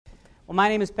Well, my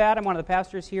name is Pat. I'm one of the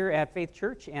pastors here at Faith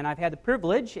Church, and I've had the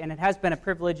privilege, and it has been a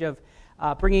privilege of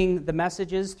bringing the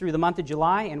messages through the month of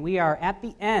July, and we are at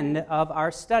the end of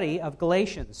our study of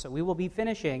Galatians. So we will be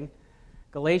finishing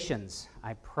Galatians.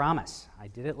 I promise. I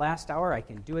did it last hour. I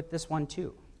can do it this one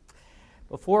too.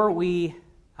 Before we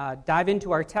dive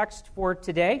into our text for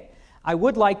today, I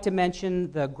would like to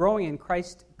mention the Growing in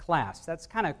Christ class. That's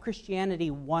kind of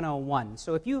Christianity 101.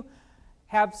 So if you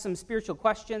have some spiritual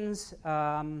questions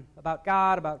about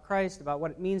God, about Christ, about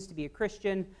what it means to be a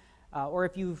Christian, or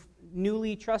if you've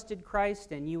newly trusted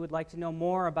Christ and you would like to know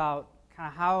more about kind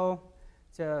of how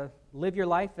to live your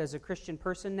life as a Christian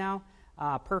person now,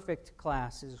 perfect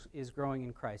class is Growing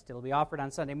in Christ. It'll be offered on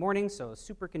Sunday morning, so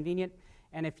super convenient.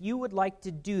 And if you would like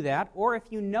to do that, or if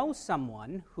you know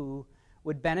someone who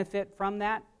would benefit from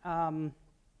that,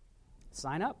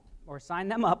 sign up or sign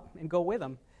them up and go with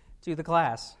them to the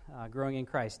class, Growing in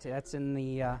Christ. That's in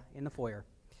the foyer.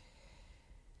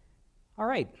 All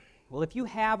right. Well, if you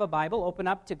have a Bible, open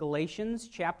up to Galatians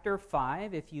chapter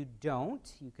 5. If you don't,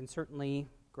 you can certainly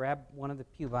grab one of the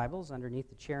pew Bibles underneath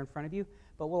the chair in front of you.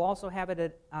 But we'll also have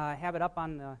it up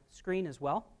on the screen as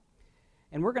well.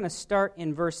 And we're going to start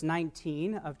in verse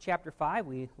 19 of chapter 5.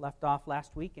 We left off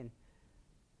last week in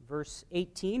verse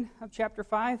 18 of chapter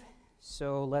 5.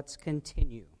 So let's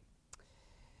continue.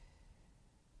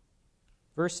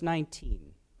 Verse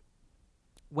 19,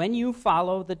 when you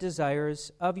follow the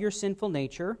desires of your sinful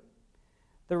nature,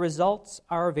 the results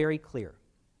are very clear.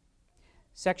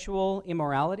 Sexual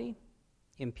immorality,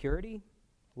 impurity,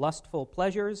 lustful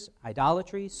pleasures,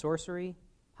 idolatry, sorcery,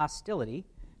 hostility,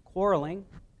 quarreling,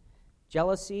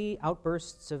 jealousy,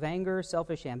 outbursts of anger,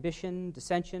 selfish ambition,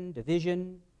 dissension,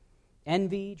 division,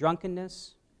 envy,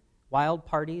 drunkenness, wild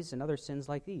parties, and other sins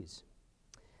like these.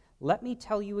 Let me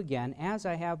tell you again, as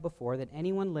I have before, that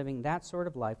anyone living that sort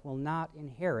of life will not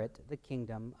inherit the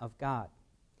kingdom of God.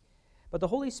 But the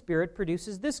Holy Spirit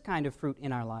produces this kind of fruit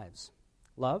in our lives: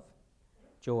 love,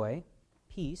 joy,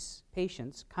 peace,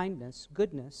 patience, kindness,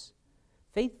 goodness,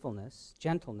 faithfulness,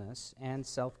 gentleness, and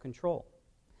self-control.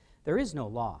 There is no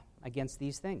law against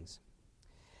these things.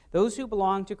 Those who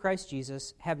belong to Christ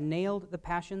Jesus have nailed the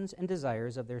passions and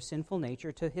desires of their sinful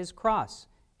nature to his cross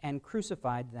and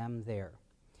crucified them there.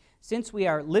 Since we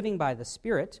are living by the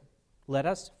Spirit, let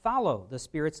us follow the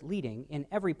Spirit's leading in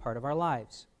every part of our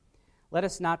lives. Let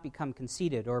us not become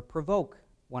conceited or provoke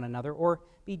one another or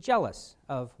be jealous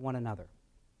of one another.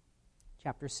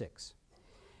 Chapter 6.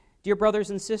 Dear brothers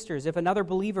and sisters, if another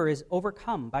believer is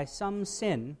overcome by some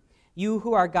sin, you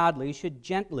who are godly should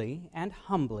gently and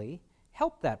humbly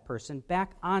help that person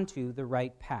back onto the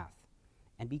right path.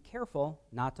 And be careful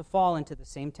not to fall into the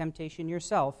same temptation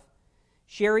yourself.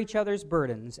 Share each other's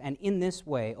burdens, and in this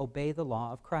way obey the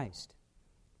law of Christ.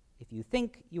 If you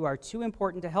think you are too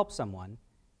important to help someone,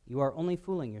 you are only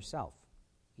fooling yourself.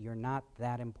 You're not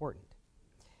that important.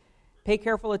 Pay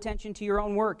careful attention to your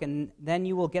own work, and then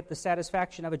you will get the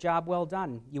satisfaction of a job well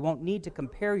done. You won't need to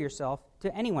compare yourself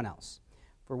to anyone else,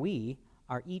 for we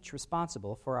are each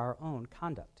responsible for our own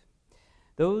conduct.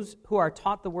 Those who are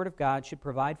taught the Word of God should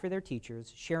provide for their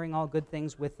teachers, sharing all good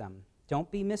things with them.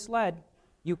 Don't be misled.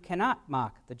 You cannot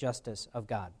mock the justice of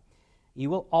God. You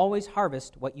will always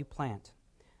harvest what you plant.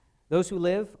 Those who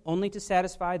live only to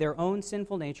satisfy their own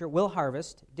sinful nature will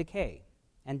harvest decay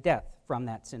and death from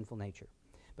that sinful nature.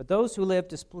 But those who live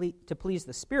to please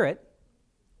the Spirit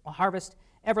will harvest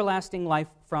everlasting life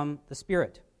from the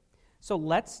Spirit. So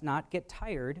let's not get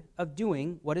tired of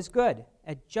doing what is good.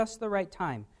 At just the right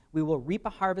time, we will reap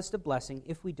a harvest of blessing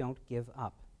if we don't give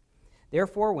up.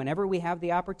 Therefore, whenever we have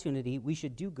the opportunity, we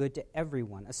should do good to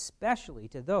everyone, especially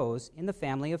to those in the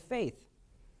family of faith.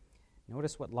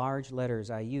 Notice what large letters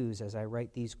I use as I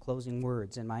write these closing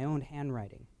words in my own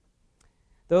handwriting.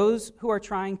 Those who are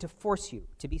trying to force you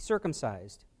to be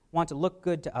circumcised want to look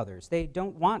good to others. They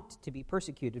don't want to be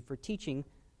persecuted for teaching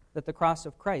that the cross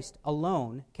of Christ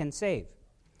alone can save.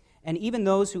 And even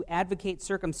those who advocate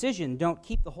circumcision don't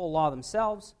keep the whole law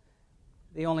themselves.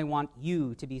 They only want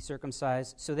you to be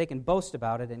circumcised so they can boast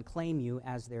about it and claim you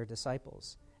as their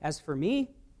disciples. As for me,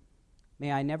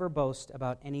 may I never boast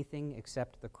about anything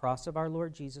except the cross of our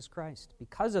Lord Jesus Christ.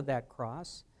 Because of that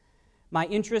cross, my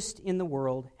interest in the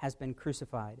world has been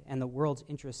crucified, and the world's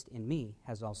interest in me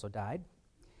has also died.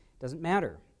 It doesn't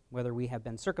matter whether we have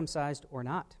been circumcised or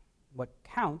not. What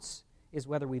counts is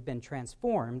whether we've been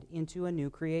transformed into a new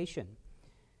creation.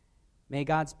 May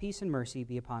God's peace and mercy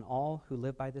be upon all who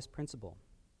live by this principle.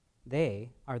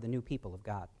 They are the new people of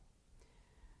God.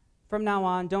 From now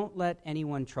on, don't let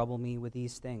anyone trouble me with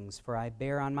these things, for I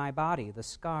bear on my body the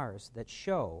scars that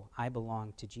show I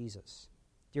belong to Jesus.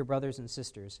 Dear brothers and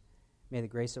sisters, May the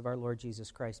grace of our Lord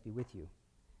Jesus Christ be with you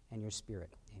and your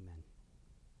spirit. Amen.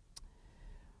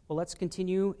 Well, let's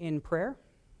continue in prayer.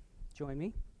 Join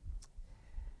me.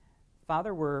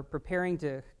 Father, we're preparing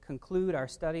to conclude our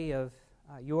study of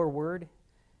your word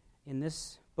in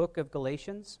this book of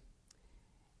Galatians.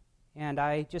 And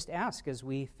I just ask as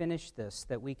we finish this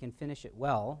that we can finish it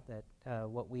well, that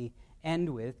what we end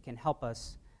with can help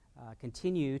us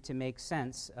continue to make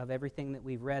sense of everything that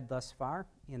we've read thus far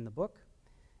in the book,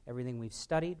 everything we've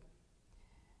studied.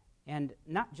 And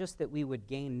not just that we would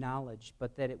gain knowledge,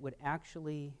 but that it would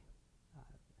actually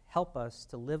help us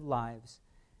to live lives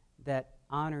that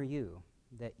honor you,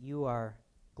 that you are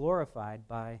glorified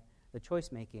by the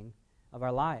choice-making of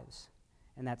our lives.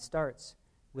 And that starts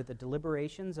with the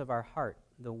deliberations of our heart,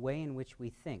 the way in which we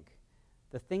think,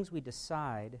 the things we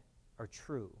decide are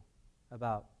true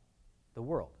about the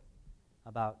world,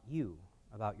 about you,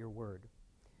 about your word.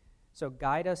 So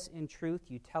guide us in truth.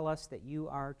 You tell us that you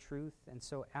are truth, and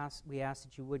so we ask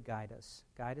that you would guide us.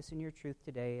 Guide us in your truth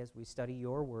today as we study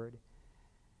your word.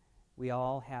 We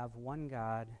all have one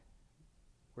God.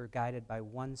 We're guided by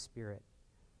one Spirit.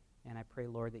 And I pray,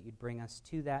 Lord, that you'd bring us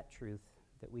to that truth,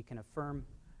 that we can affirm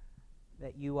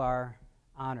that you are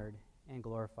honored and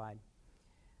glorified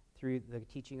through the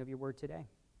teaching of your word today.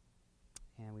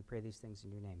 And we pray these things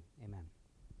in your name. Amen.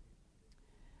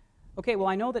 Okay, well,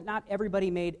 I know that not everybody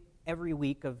made every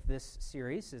week of this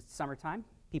series. It's summertime.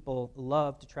 People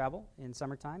love to travel in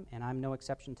summertime, and I'm no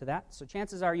exception to that. So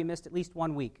chances are you missed at least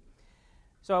 1 week.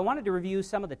 So I wanted to review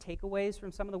some of the takeaways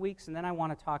from some of the weeks, and then I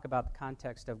want to talk about the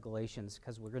context of Galatians,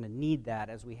 because we're going to need that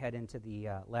as we head into the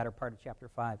latter part of chapter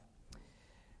 5.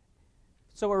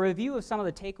 So a review of some of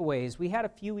the takeaways. We had a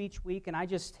few each week, and I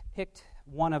just picked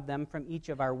one of them from each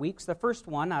of our weeks. The first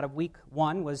one out of week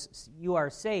 1 was you are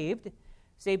saved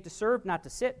to serve, not to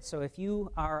sit. So if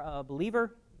you are a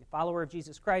believer, a follower of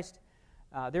Jesus Christ,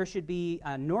 there should be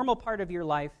a normal part of your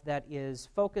life that is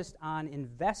focused on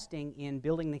investing in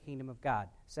building the kingdom of God.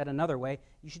 Said another way,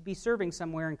 you should be serving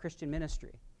somewhere in Christian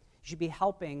ministry. You should be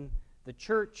helping the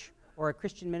church or a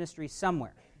Christian ministry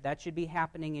somewhere. That should be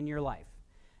happening in your life,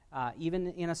 even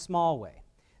in a small way.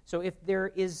 So if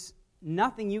there is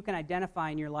nothing you can identify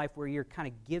in your life where you're kind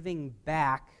of giving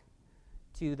back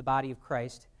to the body of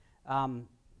Christ,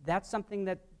 that's something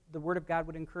that the Word of God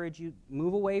would encourage you,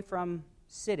 move away from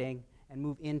sitting and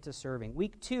move into serving.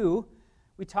 Week 2,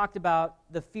 we talked about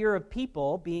the fear of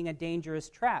people being a dangerous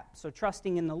trap. So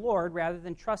trusting in the Lord rather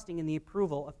than trusting in the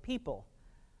approval of people.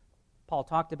 Paul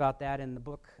talked about that in the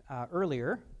book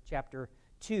earlier, chapter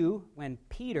 2, when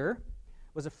Peter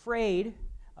was afraid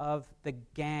of the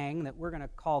gang that we're going to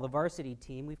call the varsity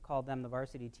team. We've called them the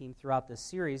varsity team throughout this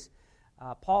series.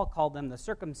 Paul called them the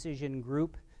circumcision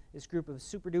group, this group of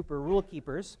super-duper rule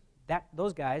keepers.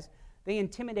 Those guys, they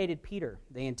intimidated Peter.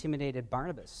 They intimidated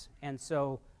Barnabas. And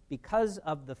so because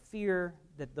of the fear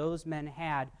that those men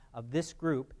had of this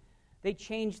group, they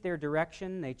changed their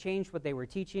direction. They changed what they were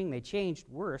teaching. They changed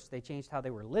worse. They changed how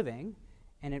they were living.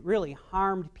 And it really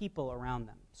harmed people around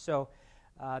them. So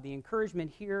the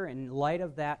encouragement here in light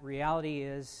of that reality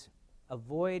is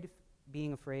avoid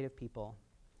being afraid of people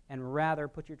and rather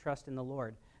put your trust in the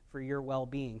Lord for your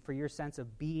well-being, for your sense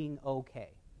of being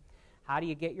okay. How do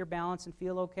you get your balance and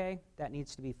feel okay? That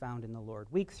needs to be found in the Lord.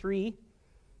 Week 3,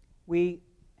 we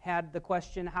had the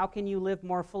question, how can you live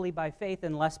more fully by faith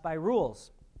and less by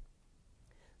rules?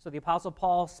 So the Apostle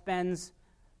Paul spends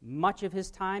much of his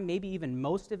time, maybe even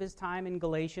most of his time in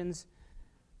Galatians,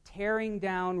 tearing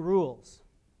down rules.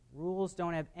 Rules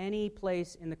don't have any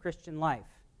place in the Christian life.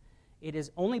 It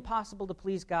is only possible to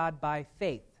please God by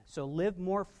faith. So live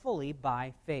more fully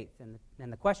by faith. And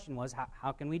the question was,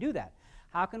 how can we do that?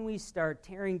 How can we start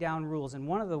tearing down rules? And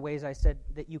one of the ways I said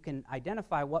that you can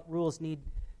identify what rules need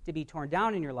to be torn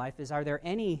down in your life is, are there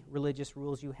any religious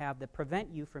rules you have that prevent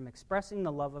you from expressing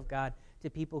the love of God to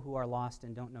people who are lost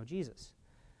and don't know Jesus?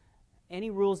 Any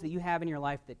rules that you have in your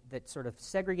life that sort of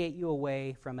segregate you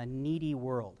away from a needy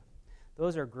world,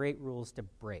 those are great rules to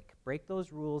break. Break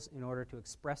those rules in order to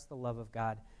express the love of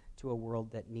God to a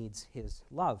world that needs his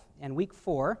love. And week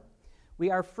 4,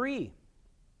 we are free.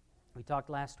 We talked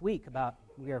last week about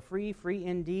we are free, free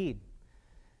indeed.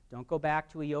 Don't go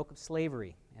back to a yoke of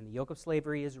slavery. And the yoke of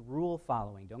slavery is rule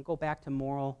following. Don't go back to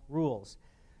moral rules.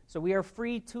 So we are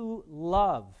free to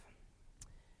love.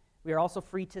 We are also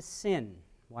free to sin.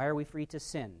 Why are we free to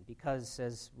sin? Because,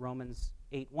 as Romans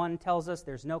 8:1 tells us,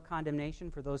 there's no condemnation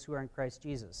for those who are in Christ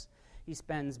Jesus. He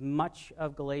spends much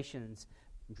of Galatians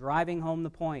driving home the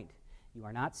point. You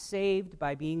are not saved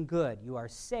by being good. You are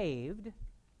saved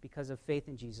because of faith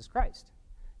in Jesus Christ.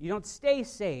 You don't stay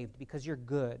saved because you're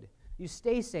good. You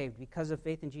stay saved because of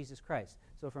faith in Jesus Christ.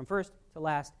 So from first to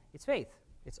last, it's faith.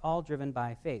 It's all driven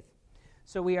by faith.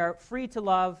 So we are free to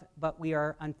love, but we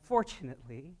are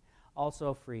unfortunately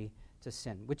also free to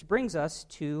sin, which brings us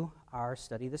to our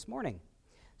study this morning.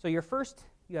 So you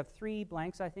have 3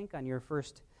 blanks, I think, on your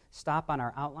first stop on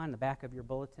our outline. The back of your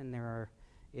bulletin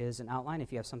is an outline.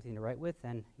 If you have something to write with,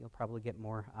 then you'll probably get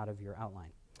more out of your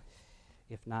outline.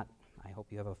 If not, I hope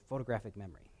you have a photographic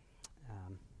memory.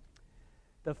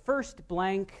 The first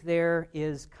blank there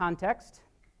is context.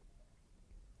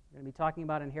 We're going to be talking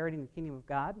about inheriting the kingdom of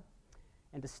God.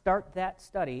 And to start that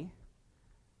study,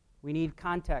 we need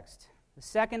context. The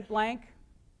second blank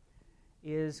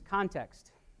is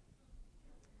context.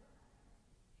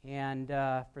 And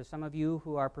for some of you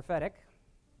who are prophetic,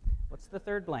 what's the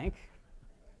third blank?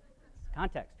 It's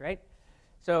context, right?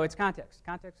 So it's context,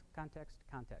 context, context,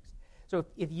 context. So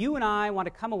if you and I want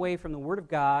to come away from the Word of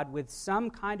God with some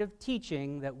kind of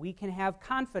teaching that we can have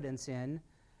confidence in,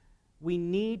 we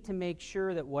need to make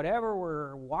sure that whatever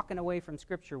we're walking away from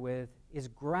Scripture with is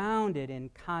grounded in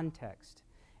context.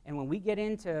 And when we get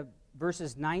into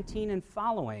verses 19 and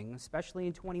following, especially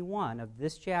in 21 of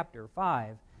this chapter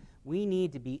 5, we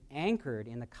need to be anchored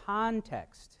in the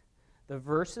context, the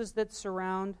verses that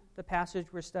surround the passage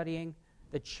we're studying,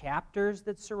 the chapters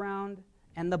that surround,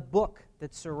 and the book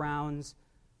that surrounds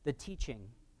the teaching.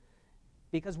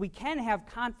 Because we can have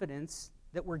confidence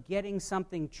that we're getting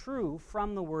something true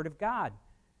from the Word of God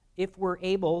if we're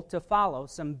able to follow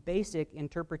some basic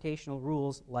interpretational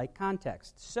rules like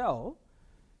context. So,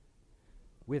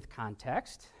 with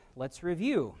context, let's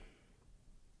review.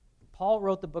 Paul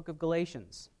wrote the book of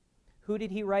Galatians. Who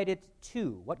did he write it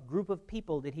to? What group of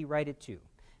people did he write it to?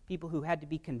 People who had to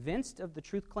be convinced of the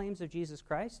truth claims of Jesus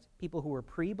Christ? People who were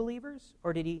pre-believers?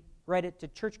 Or did he write it to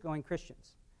church-going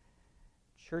Christians?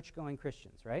 Church-going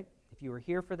Christians, right? If you were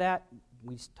here for that,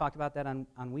 we talked about that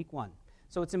on week 1.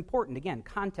 So it's important, again,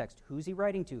 context. Who's he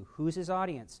writing to? Who's his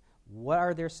audience? What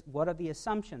are the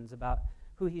assumptions about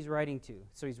who he's writing to?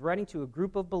 So he's writing to a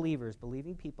group of believers,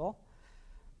 believing people.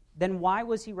 Then why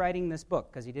was he writing this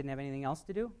book? Because he didn't have anything else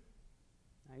to do?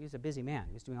 No, he was a busy man.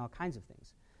 He was doing all kinds of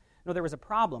things. No, there was a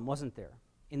problem, wasn't there,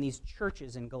 in these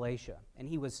churches in Galatia. And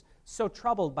he was so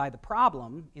troubled by the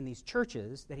problem in these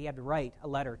churches that he had to write a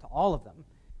letter to all of them.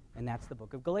 And that's the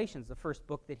book of Galatians, the first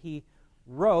book that he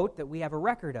wrote that we have a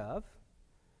record of.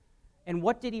 And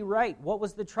what did he write? What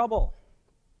was the trouble?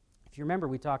 If you remember,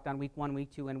 we talked on week 1,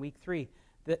 week 2, and week 3,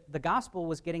 that the gospel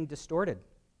was getting distorted.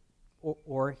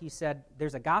 Or he said,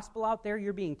 there's a gospel out there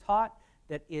you're being taught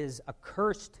that is a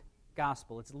cursed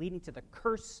gospel. It's leading to the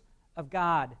curse of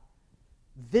God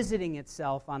visiting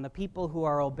itself on the people who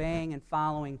are obeying and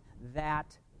following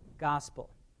that gospel.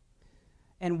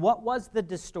 And what was the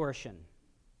distortion?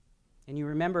 And you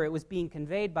remember it was being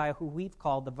conveyed by who we've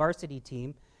called the varsity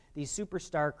team, these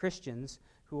superstar Christians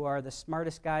who are the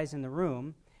smartest guys in the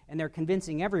room, and they're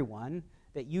convincing everyone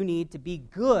that you need to be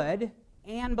good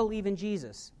and believe in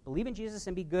Jesus. Believe in Jesus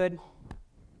and be good,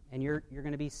 and you're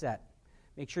going to be set.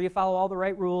 Make sure you follow all the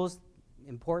right rules.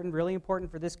 Important, really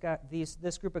important for this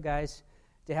group of guys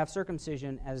to have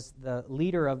circumcision as the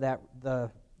leader of the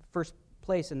first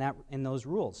place in those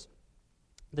rules.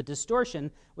 The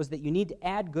distortion was that you need to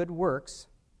add good works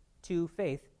to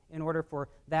faith in order for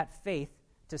that faith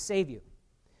to save you.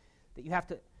 That you have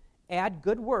to add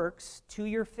good works to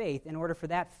your faith in order for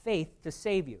that faith to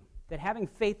save you. That having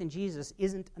faith in Jesus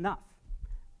isn't enough.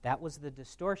 That was the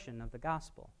distortion of the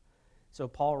gospel. So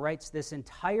Paul writes this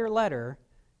entire letter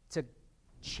to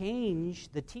change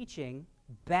the teaching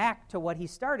back to what he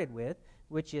started with,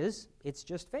 which is it's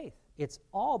just faith. It's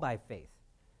all by faith.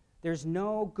 There's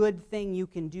no good thing you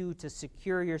can do to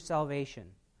secure your salvation,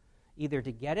 either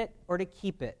to get it or to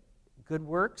keep it. Good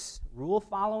works, rule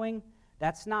following,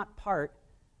 that's not part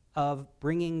of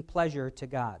bringing pleasure to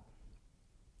God.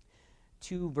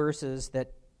 2 verses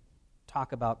that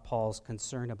talk about Paul's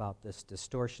concern about this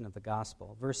distortion of the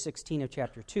gospel. Verse 16 of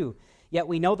chapter 2, yet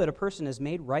we know that a person is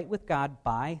made right with God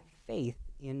by faith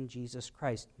in Jesus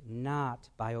Christ, not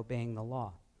by obeying the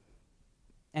law.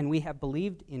 And we have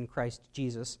believed in Christ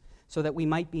Jesus so that we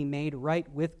might be made right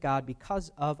with God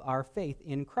because of our faith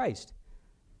in Christ,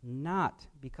 not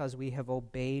because we have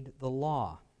obeyed the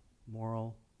law,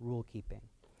 moral rule keeping.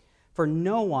 For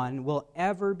no one will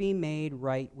ever be made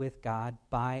right with God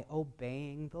by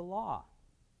obeying the law.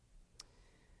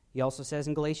 He also says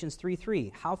in Galatians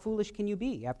 3:3, how foolish can you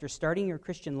be? After starting your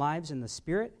Christian lives in the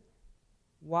Spirit,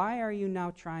 why are you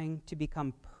now trying to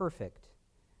become perfect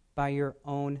by your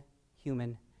own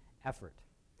human effort?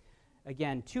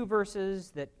 Again, 2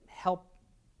 verses that help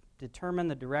determine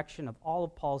the direction of all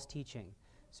of Paul's teaching.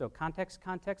 So context,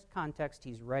 context, context.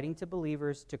 He's writing to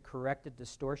believers to correct a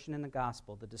distortion in the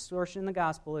gospel. The distortion in the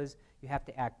gospel is you have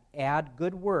to add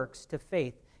good works to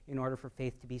faith in order for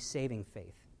faith to be saving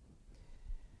faith.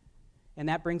 And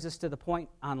that brings us to the point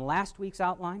on last week's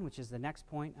outline, which is the next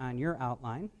point on your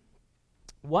outline.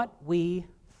 What we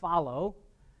follow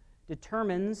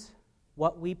determines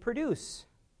what we produce.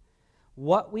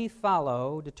 What we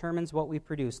follow determines what we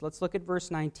produce. Let's look at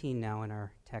verse 19 now in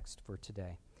our text for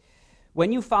today.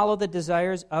 When you follow the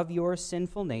desires of your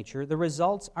sinful nature, the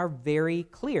results are very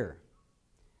clear.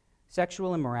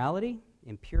 Sexual immorality,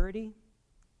 impurity,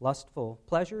 lustful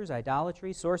pleasures,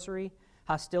 idolatry, sorcery,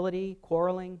 hostility,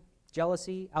 quarreling,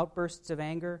 jealousy, outbursts of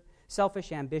anger,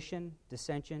 selfish ambition,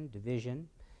 dissension, division,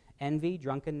 envy,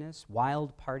 drunkenness,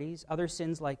 wild parties, other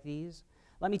sins like these.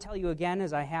 Let me tell you again,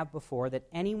 as I have before, that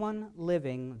anyone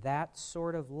living that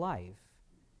sort of life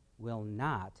will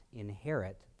not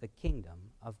inherit the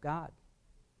kingdom of God.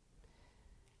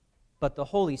 But the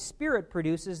Holy Spirit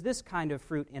produces this kind of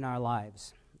fruit in our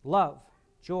lives: love,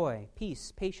 joy,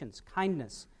 peace, patience,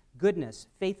 kindness, goodness,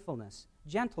 faithfulness,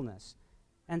 gentleness,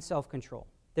 and self-control.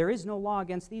 There is no law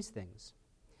against these things.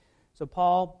 So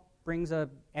Paul brings an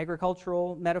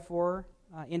agricultural metaphor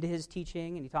into his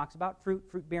teaching, and he talks about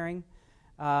fruit-bearing.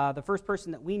 The first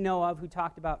person that we know of who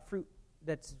talked about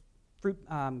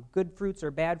good fruits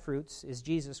or bad fruits is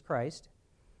Jesus Christ.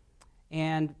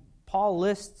 And Paul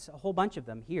lists a whole bunch of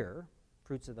them here.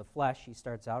 Fruits of the flesh, he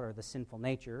starts out, or the sinful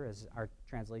nature, as our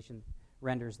translation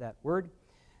renders that word.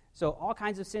 So all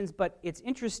kinds of sins, but it's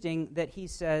interesting that he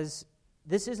says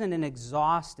this isn't an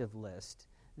exhaustive list.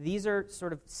 These are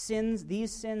sort of sins,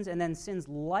 these sins, and then sins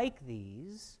like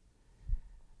these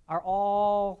are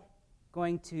all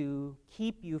going to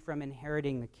keep you from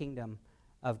inheriting the kingdom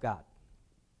of God.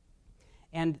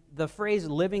 And the phrase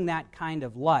living that kind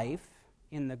of life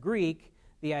in the Greek,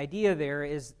 the idea there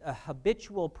is a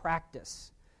habitual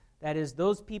practice. That is,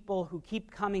 those people who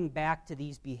keep coming back to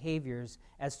these behaviors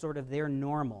as sort of their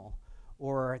normal,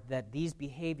 or that these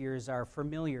behaviors are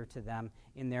familiar to them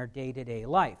in their day-to-day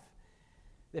life.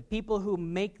 The people who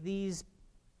make these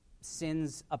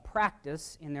sins a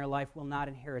practice in their life will not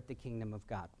inherit the kingdom of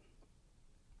God.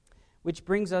 Which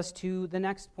brings us to the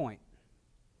next point,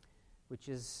 which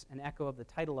is an echo of the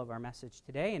title of our message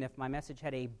today. And if my message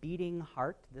had a beating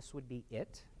heart, this would be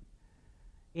it.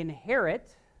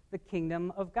 Inherit the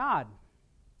kingdom of God.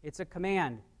 It's a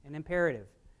command, an imperative.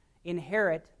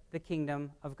 Inherit the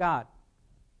kingdom of God.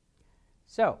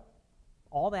 So,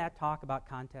 all that talk about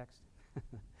context,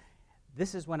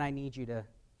 this is when I need you to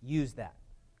use that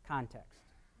context,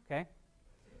 okay?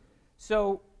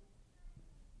 So,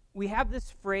 we have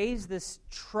this phrase, this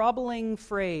troubling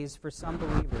phrase for some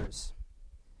believers.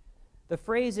 The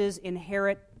phrase is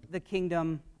inherit the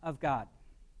kingdom of God.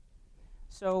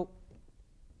 So,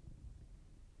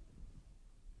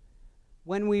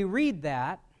 when we read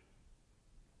that,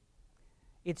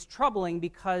 it's troubling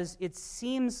because it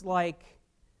seems like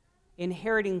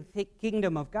inheriting the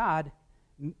kingdom of God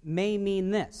may mean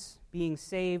this: being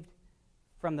saved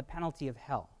from the penalty of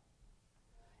hell.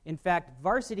 In fact,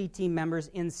 varsity team members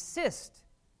insist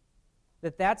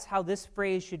that that's how this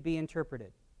phrase should be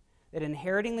interpreted. That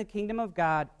inheriting the kingdom of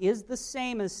God is the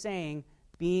same as saying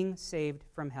being saved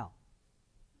from hell.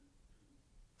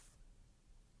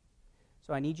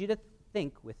 So I need you to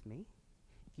think with me.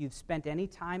 If you've spent any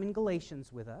time in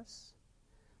Galatians with us,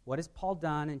 what has Paul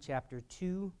done in chapter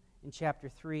 2, in chapter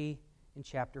 3, in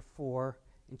chapter 4,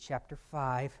 in chapter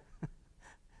 5?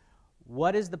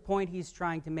 What is the point he's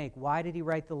trying to make? Why did he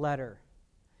write the letter?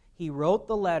 He wrote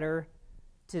the letter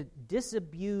to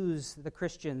disabuse the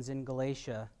Christians in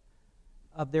Galatia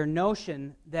of their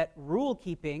notion that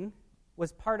rule-keeping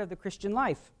was part of the Christian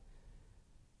life.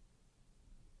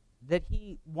 That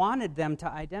he wanted them to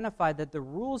identify that the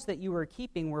rules that you were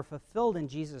keeping were fulfilled in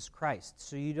Jesus Christ,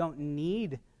 so you don't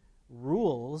need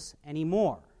rules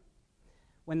anymore.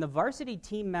 When the varsity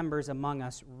team members among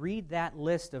us read that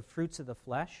list of fruits of the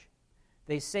flesh,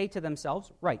 they say to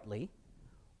themselves, rightly,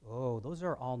 oh, those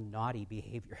are all naughty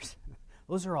behaviors.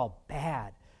 Those are all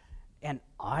bad. And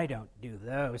I don't do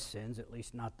those sins, at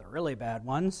least not the really bad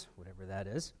ones, whatever that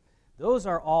is. Those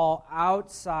are all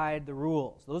outside the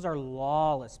rules. Those are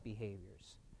lawless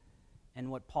behaviors.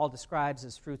 And what Paul describes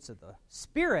as fruits of the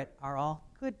Spirit are all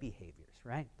good behaviors,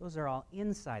 right? Those are all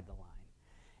inside the line.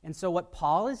 And so what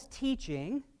Paul is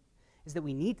teaching is that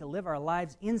we need to live our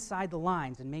lives inside the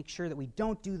lines and make sure that we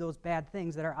don't do those bad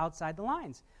things that are outside the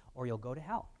lines, or you'll go to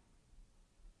hell.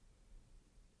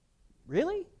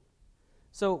 Really?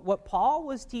 So what Paul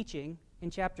was teaching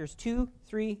in chapters 2,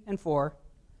 3, and 4,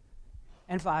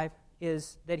 and 5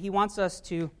 is that he wants us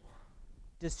to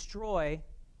destroy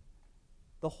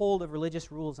the hold of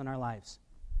religious rules in our lives.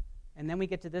 And then we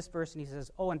get to this verse, and he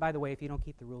says, oh, and by the way, if you don't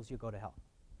keep the rules, you go to hell.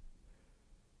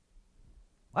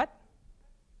 What?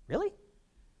 Really?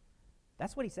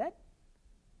 That's what he said?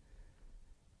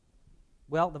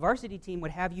 Well, the varsity team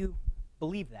would have you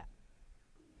believe that.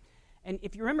 And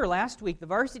if you remember last week, the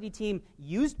varsity team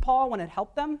used Paul when it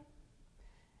helped them,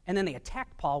 and then they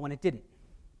attacked Paul when it didn't.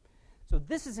 So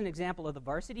this is an example of the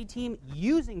varsity team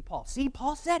using Paul. See,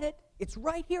 Paul said it. It's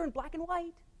right here in black and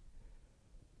white.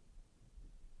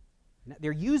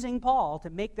 They're using Paul to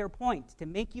make their point, to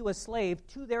make you a slave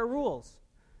to their rules.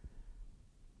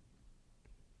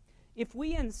 If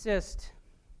we insist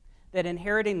that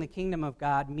inheriting the kingdom of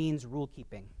God means rule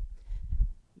keeping,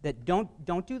 that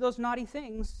don't do those naughty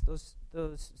things,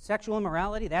 those sexual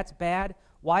immorality, that's bad.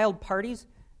 Wild parties,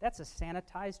 that's a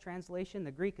sanitized translation.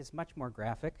 The Greek is much more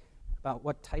graphic about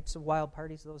what types of wild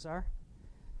parties those are.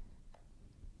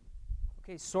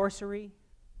 Okay, sorcery,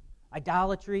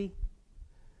 idolatry,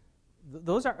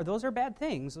 those are bad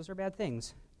things. Those are bad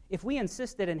things. If we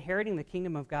insist that inheriting the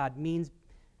kingdom of God means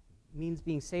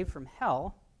being saved from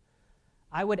hell,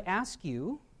 I would ask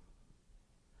you,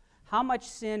 how much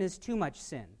sin is too much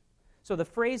sin? So the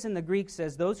phrase in the Greek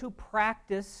says, those who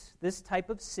practice this type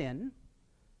of sin,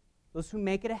 those who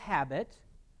make it a habit,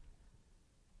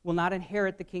 will not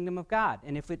inherit the kingdom of God.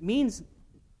 And if it means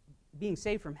being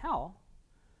saved from hell,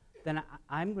 then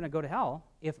I'm going to go to hell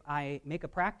if I make a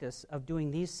practice of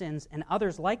doing these sins and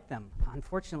others like them.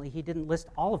 Unfortunately, he didn't list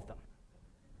all of them.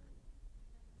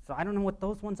 So I don't know what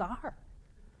those ones are.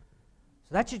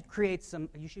 So that should create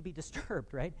you should be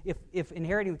disturbed, right? If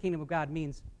inheriting the kingdom of God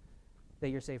means that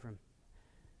you're saved from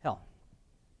hell.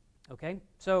 Okay?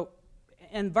 So,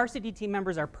 and varsity team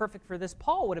members are perfect for this.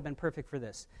 Paul would have been perfect for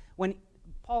this. When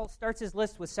Paul starts his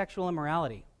list with sexual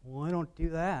immorality, well, I don't do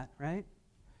that, right?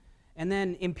 And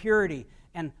then impurity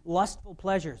and lustful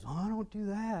pleasures. Oh, I don't do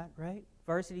that, right?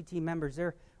 Varsity team members,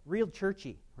 they're real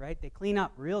churchy, right? They clean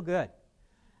up real good.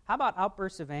 How about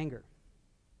outbursts of anger?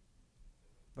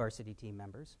 Varsity team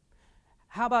members.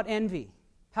 How about envy?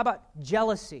 How about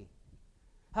jealousy?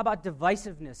 How about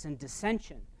divisiveness and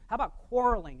dissension? How about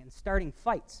quarreling and starting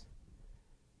fights?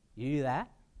 You do that?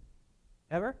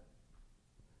 Ever?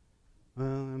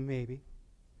 Maybe.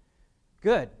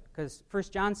 Good, because 1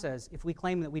 John says, if we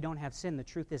claim that we don't have sin, the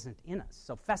truth isn't in us.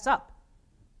 So fess up,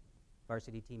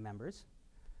 varsity team members.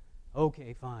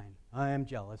 Okay, fine. I am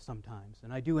jealous sometimes,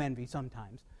 and I do envy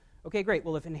sometimes. Okay, great.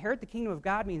 Well, if inherit the kingdom of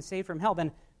God means saved from hell,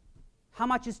 then how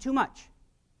much is too much?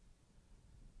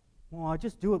 Well, I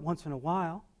just do it once in a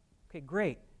while. Okay,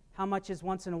 great. How much is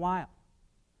once in a while?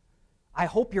 I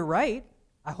hope you're right.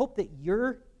 I hope that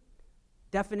your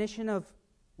definition of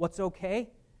what's okay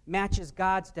matches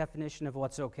God's definition of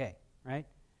what's okay, right?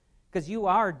 Because you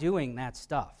are doing that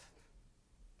stuff.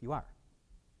 You are.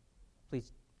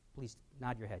 Please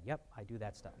nod your head. Yep, I do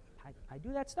that stuff. I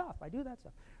do that stuff. I do that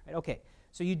stuff. Right, okay,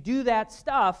 so you do that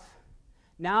stuff.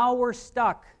 Now we're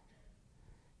stuck.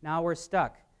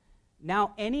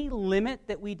 Now any limit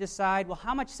that we decide, well,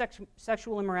 how much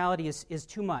sexual immorality is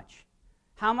too much?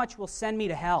 How much will send me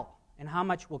to hell? And how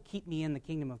much will keep me in the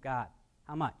kingdom of God?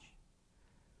 How much?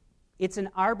 It's an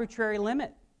arbitrary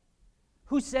limit.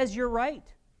 Who says you're right?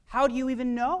 How do you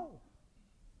even know?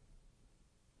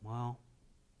 Well,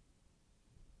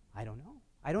 I don't know.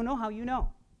 I don't know how you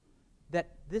know that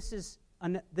this is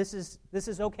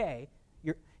okay.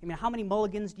 How many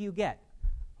mulligans do you get?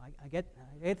 I get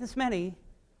this many.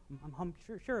 I'm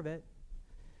sure of it.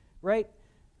 Right?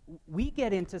 We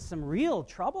get into some real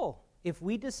trouble if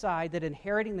we decide that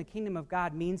inheriting the kingdom of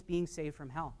God means being saved from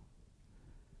hell.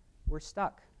 We're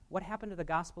stuck. What happened to the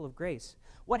gospel of grace?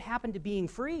 What happened to being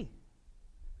free?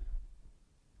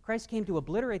 Christ came to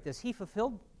obliterate this. He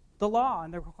fulfilled the law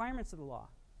and the requirements of the law.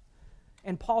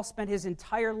 And Paul spent his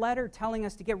entire letter telling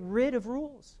us to get rid of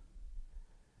rules.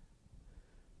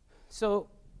 So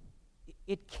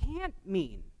it can't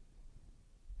mean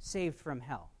saved from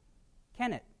hell,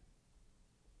 can it?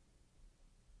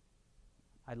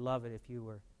 I'd love it if you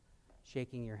were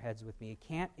shaking your heads with me.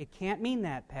 It can't mean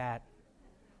that, Pat.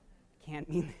 It can't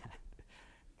mean that.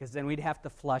 Because then we'd have to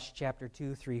flush chapter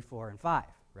 2, 3, 4, and 5,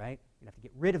 right? We'd have to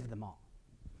get rid of them all.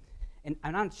 And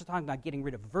I'm not just talking about getting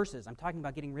rid of verses. I'm talking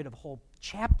about getting rid of whole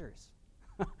chapters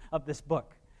of this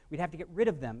book. We'd have to get rid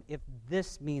of them if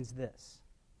this means this.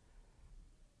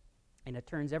 And it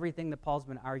turns everything that Paul's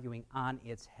been arguing on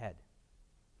its head.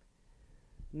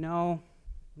 No.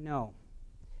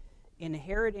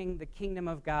 Inheriting the kingdom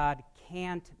of God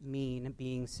can't mean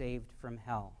being saved from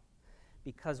hell.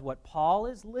 Because what Paul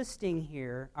is listing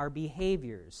here are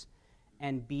behaviors.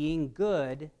 And being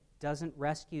good doesn't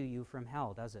rescue you from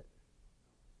hell, does it?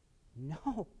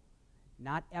 No,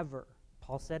 not ever.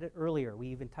 Paul said it earlier. We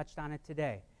even touched on it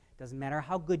today. Doesn't matter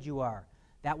how good you are.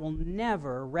 That will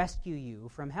never rescue you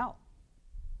from hell.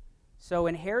 So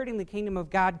inheriting the kingdom of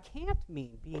God can't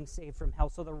mean being saved from hell.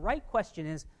 So the right question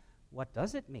is, what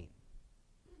does it mean?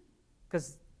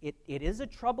 Because it is a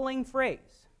troubling phrase.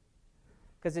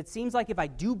 Because it seems like if I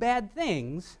do bad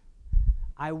things,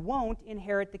 I won't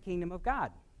inherit the kingdom of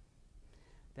God.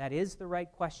 That is the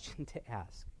right question to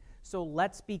ask. So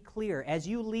let's be clear. As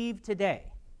you leave today,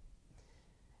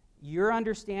 your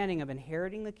understanding of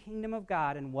inheriting the kingdom of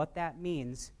God and what that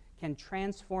means can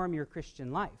transform your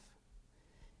Christian life.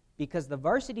 Because the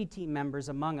varsity team members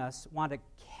among us want to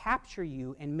capture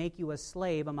you and make you a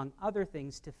slave, among other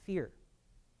things, to fear.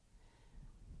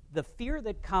 The fear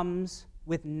that comes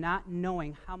with not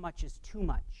knowing how much is too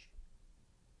much.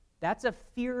 That's a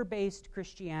fear-based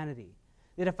Christianity.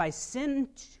 That if I sin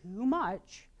too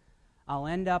much, I'll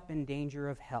end up in danger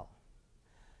of hell.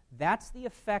 That's the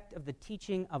effect of the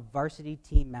teaching of varsity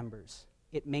team members.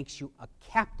 It makes you a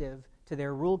captive to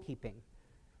their rule keeping.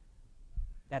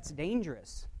 That's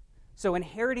dangerous. So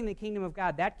inheriting the kingdom of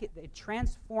God, it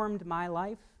transformed my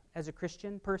life as a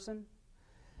Christian person.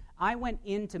 I went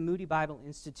into Moody Bible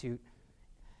Institute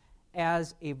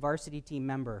as a varsity team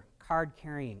member, card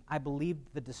carrying. I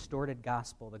believed the distorted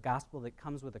gospel, the gospel that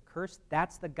comes with a curse.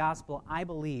 That's the gospel I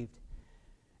believed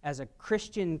as a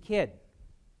Christian kid.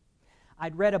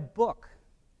 I'd read a book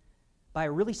by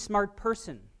a really smart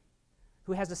person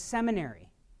who has a seminary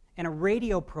and a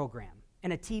radio program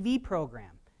and a TV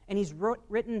program, and he's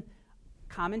written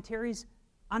commentaries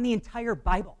on the entire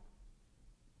Bible.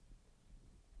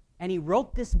 And he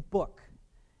wrote this book,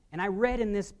 and I read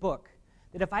in this book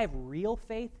that if I have real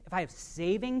faith, if I have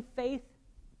saving faith,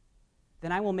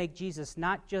 then I will make Jesus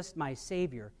not just my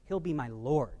Savior, he'll be my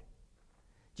Lord.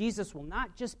 Jesus will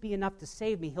not just be enough to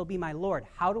save me, he'll be my Lord.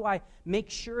 How do I make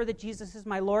sure that Jesus is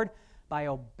my Lord? By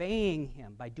obeying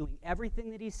him, by doing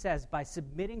everything that he says, by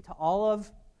submitting to all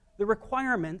of the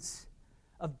requirements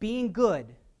of being good.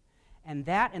 And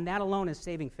that alone is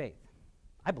saving faith.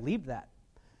 I believed that.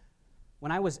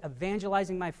 When I was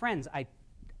evangelizing my friends, I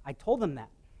told them that.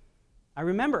 I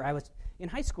remember I was in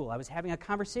high school. I was having a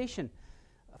conversation.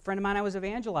 A friend of mine I was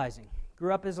evangelizing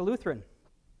grew up as a Lutheran.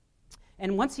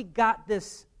 And once he got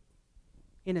this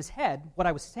in his head, what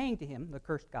I was saying to him, the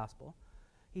cursed gospel,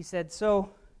 he said, so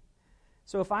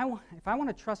if I want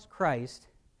to trust Christ,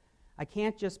 I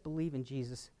can't just believe in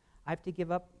Jesus. I have to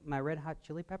give up my Red Hot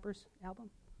Chili Peppers album?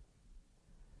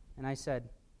 And I said,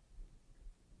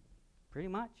 pretty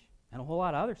much. And a whole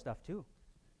lot of other stuff, too.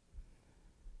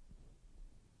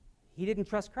 He didn't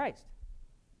trust Christ.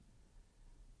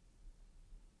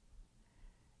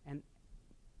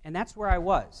 And that's where I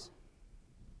was.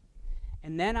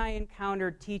 And then I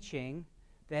encountered teaching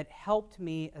that helped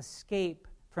me escape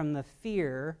from the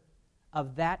fear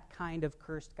of that kind of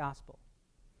cursed gospel.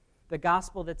 The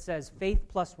gospel that says faith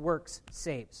plus works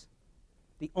saves.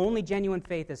 The only genuine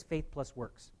faith is faith plus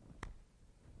works.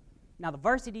 Now, the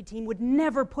varsity team would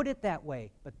never put it that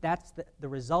way, but that's the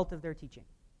result of their teaching.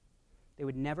 They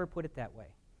would never put it that way.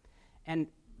 And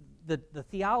the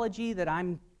theology that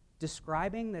I'm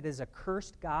describing that is a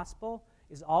cursed gospel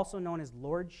is also known as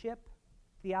lordship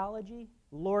theology.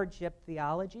 Lordship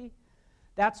theology.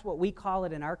 That's what we call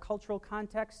it in our cultural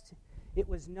context. It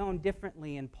was known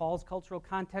differently in Paul's cultural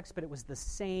context, but it was the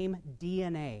same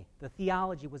DNA. The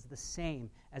theology was the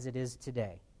same as it is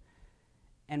today.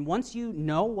 And once you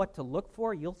know what to look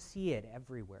for, you'll see it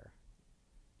everywhere.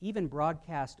 Even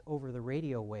broadcast over the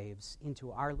radio waves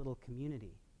into our little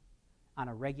community on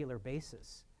a regular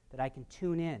basis that I can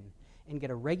tune in and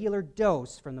get a regular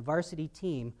dose from the varsity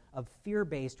team of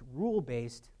fear-based,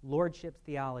 rule-based lordship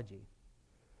theology.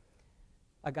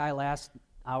 A guy last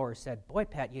hour said, "Boy,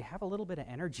 Pat, you have a little bit of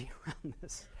energy around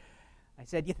this." I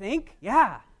said, "You think?"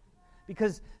 "Yeah."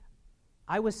 Because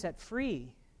I was set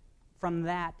free from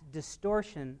that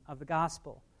distortion of the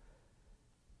gospel.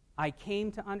 I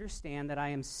came to understand that I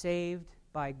am saved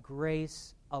by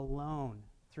grace alone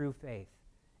through faith.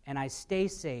 And I stay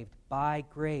saved by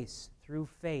grace through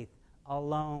faith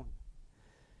alone.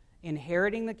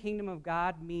 Inheriting the kingdom of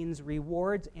God means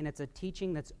rewards, and it's a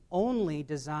teaching that's only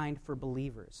designed for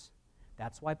believers.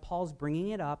 That's why Paul's bringing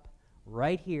it up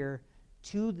right here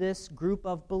to this group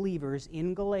of believers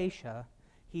in Galatia.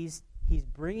 He's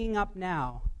bringing up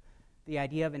now the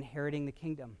idea of inheriting the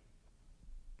kingdom.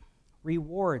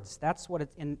 Rewards, that's what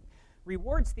it's in.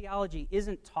 Rewards theology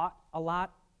isn't taught a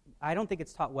lot. I don't think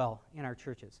it's taught well in our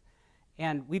churches.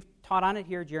 And we've taught on it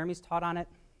here. Jeremy's taught on it,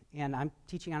 and I'm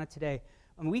teaching on it today.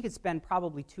 I mean, we could spend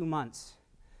probably 2 months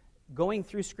going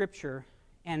through Scripture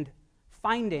and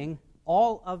finding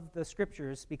all of the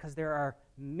scriptures, because there are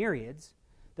myriads,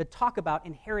 that talk about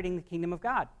inheriting the kingdom of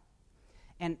God.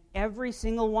 And every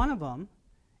single one of them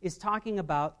is talking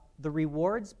about the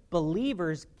rewards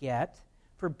believers get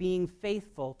for being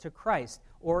faithful to Christ,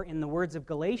 or in the words of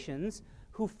Galatians,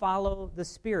 who follow the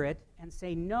Spirit and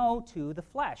say no to the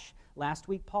flesh. Last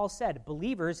week, Paul said,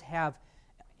 believers have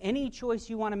any choice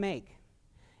you want to make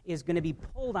is going to be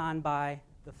pulled on by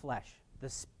the flesh, the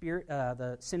spirit,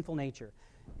 the sinful nature.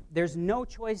 There's no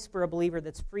choice for a believer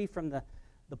that's free from the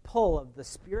pull of the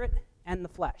Spirit and the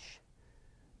flesh.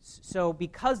 So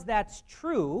because that's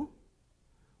true,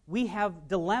 we have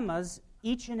dilemmas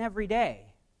each and every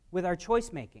day with our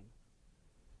choice making.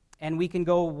 And we can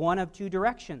go one of two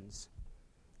directions.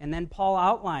 And then Paul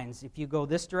outlines, if you go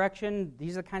this direction,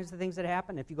 these are the kinds of things that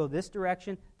happen. If you go this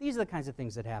direction, these are the kinds of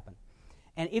things that happen.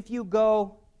 And if you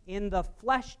go in the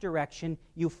flesh direction,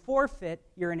 you forfeit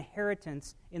your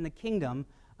inheritance in the kingdom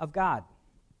of God.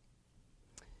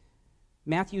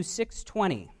 Matthew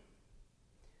 6:20,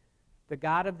 the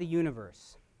God of the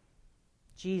universe,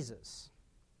 Jesus,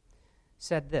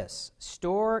 said this,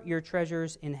 "Store your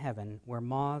treasures in heaven where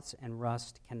moths and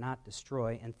rust cannot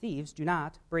destroy and thieves do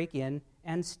not break in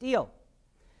and steal."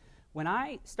 When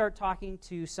I start talking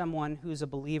to someone who's a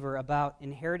believer about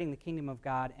inheriting the kingdom of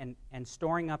God and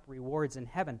storing up rewards in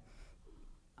heaven,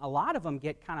 a lot of them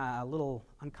get kind of a little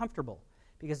uncomfortable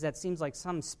because that seems like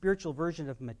some spiritual version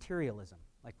of materialism.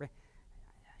 Like,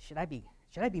 should I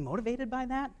be motivated by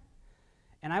that?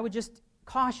 And I would just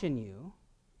caution you,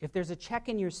 if there's a check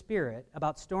in your spirit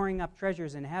about storing up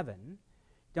treasures in heaven,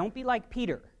 don't be like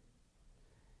Peter.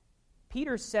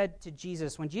 Peter said to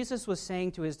Jesus, when Jesus was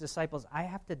saying to his disciples, I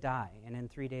have to die, and in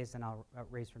 3 days then I'll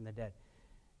raise from the dead.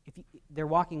 They're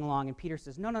walking along, and Peter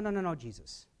says, No,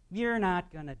 Jesus. You're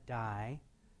not going to die.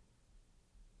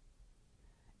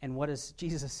 And what does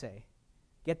Jesus say?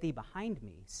 Get thee behind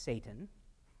me, Satan.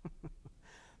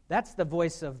 That's the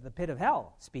voice of the pit of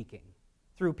hell speaking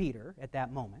through Peter at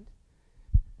that moment.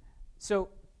 So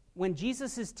when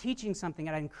Jesus is teaching something,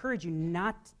 and I encourage you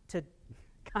not to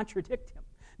contradict him,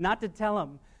 not to tell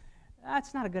him,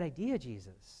 that's not a good idea,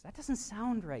 Jesus. That doesn't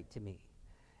sound right to me.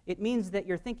 It means that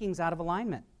your thinking's out of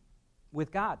alignment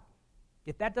with God.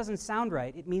 If that doesn't sound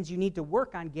right, it means you need to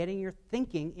work on getting your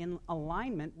thinking in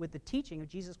alignment with the teaching of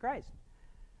Jesus Christ.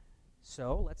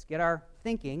 So let's get our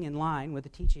thinking in line with the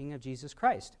teaching of Jesus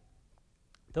Christ.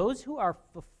 Those who are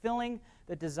fulfilling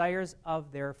the desires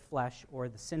of their flesh or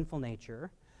the sinful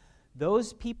nature,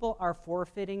 those people are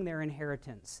forfeiting their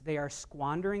inheritance. They are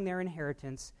squandering their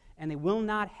inheritance, and they will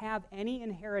not have any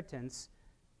inheritance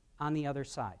on the other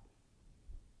side.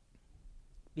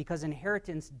 Because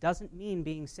inheritance doesn't mean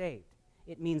being saved.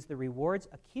 It means the rewards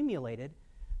accumulated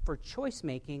for choice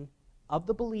making of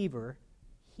the believer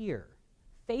here.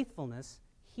 Faithfulness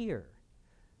here.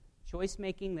 Choice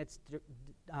making that's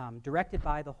directed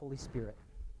by the Holy Spirit.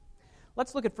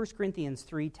 Let's look at 1 Corinthians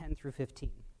 3:10 through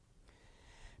 15.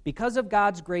 Because of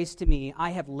God's grace to me, I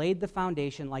have laid the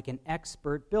foundation like an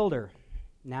expert builder.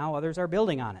 Now others are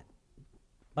building on it.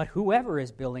 But whoever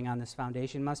is building on this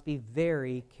foundation must be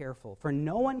very careful, for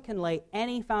no one can lay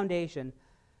any foundation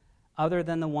other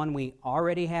than the one we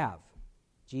already have,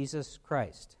 Jesus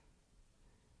Christ.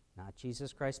 Not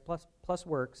Jesus Christ plus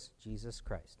works, Jesus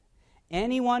Christ.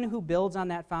 Anyone who builds on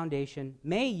that foundation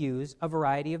may use a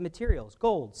variety of materials,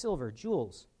 gold, silver,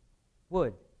 jewels,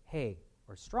 wood, hay,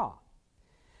 or straw.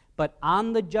 But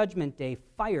on the judgment day,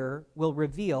 fire will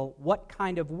reveal what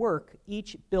kind of work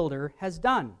each builder has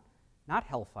done. Not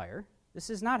hellfire. This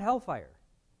is not hellfire.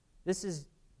 This is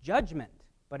judgment,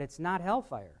 but it's not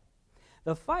hellfire.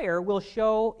 The fire will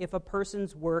show if a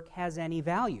person's work has any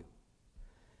value.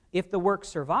 If the work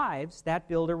survives, that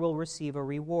builder will receive a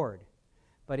reward.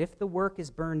 But if the work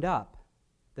is burned up,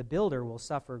 the builder will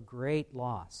suffer great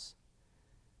loss.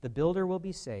 The builder will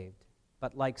be saved,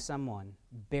 but like someone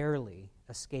barely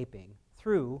escaping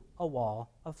through a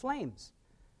wall of flames.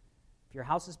 If your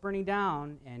house is burning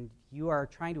down and you are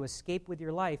trying to escape with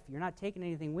your life, you're not taking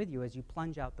anything with you as you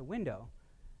plunge out the window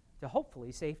to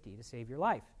hopefully safety to save your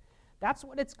life. That's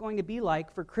what it's going to be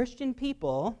like for Christian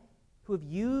people who have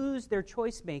used their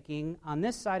choice making on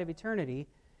this side of eternity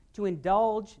to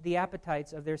indulge the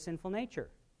appetites of their sinful nature.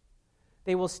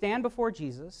 They will stand before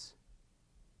Jesus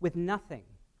with nothing.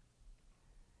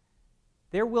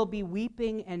 There will be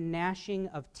weeping and gnashing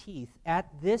of teeth at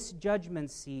this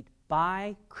judgment seat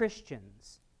by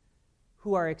Christians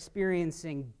who are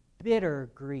experiencing bitter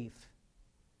grief.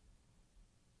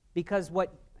 Because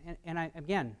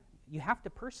again, you have to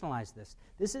personalize this.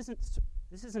 This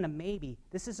isn't a maybe.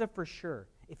 This is a for sure.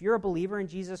 If you're a believer in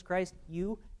Jesus Christ,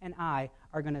 you and I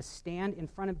are going to stand in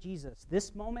front of Jesus.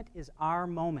 This moment is our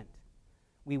moment.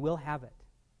 We will have it.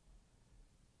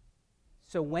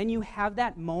 So when you have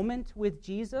that moment with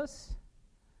Jesus,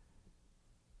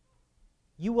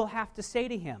 you will have to say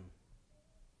to him,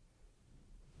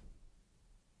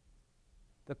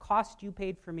 the cost you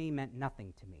paid for me meant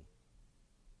nothing to me.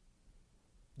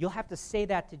 You'll have to say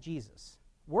that to Jesus.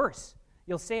 Worse,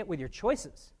 you'll say it with your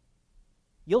choices.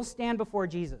 You'll stand before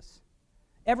Jesus.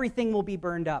 Everything will be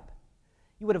burned up.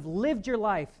 You would have lived your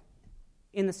life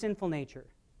in the sinful nature.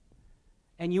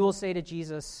 And you will say to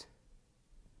Jesus,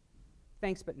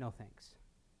 thanks, but no thanks.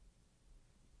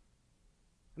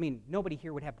 I mean, nobody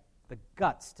here would have the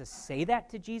guts to say that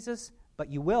to Jesus, but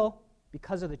you will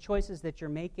because of the choices that you're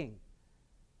making.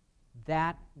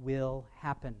 That will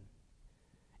happen.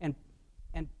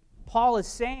 And Paul is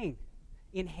saying,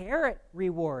 inherit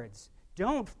rewards.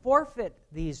 Don't forfeit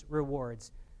these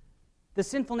rewards. The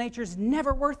sinful nature is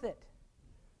never worth it.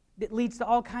 It leads to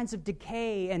all kinds of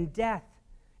decay and death.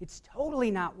 It's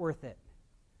totally not worth it.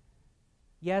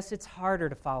 Yes, it's harder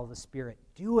to follow the Spirit.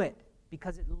 Do it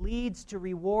because it leads to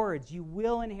rewards. You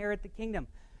will inherit the kingdom.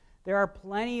 There are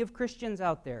plenty of Christians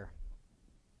out there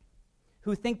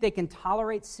who think they can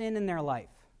tolerate sin in their life.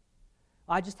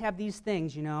 I just have these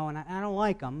things, and I don't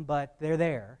like them, but they're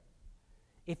there.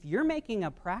 If you're making a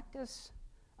practice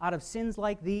out of sins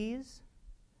like these,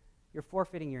 you're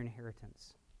forfeiting your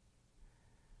inheritance.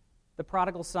 The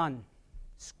prodigal son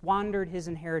squandered his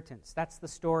inheritance. That's the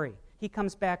story. He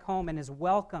comes back home and is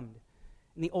welcomed.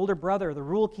 And the older brother, the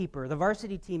rule keeper, the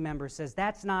varsity team member says,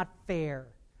 that's not fair.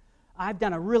 I've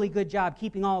done a really good job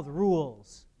keeping all the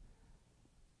rules.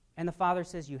 And the father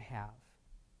says, you have.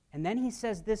 And then he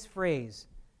says this phrase,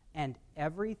 and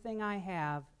everything I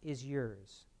have is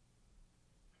yours.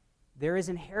 There is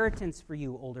inheritance for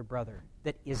you, older brother,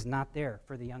 that is not there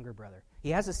for the younger brother.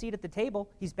 He has a seat at the table.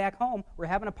 He's back home. We're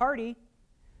having a party.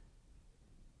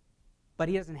 But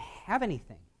he doesn't have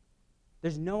anything.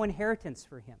 There's no inheritance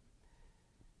for him.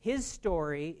 His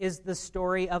story is the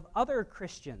story of other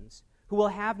Christians who will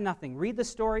have nothing. Read the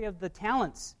story of the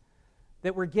talents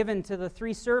that were given to the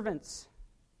 3 servants,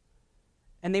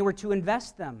 and they were to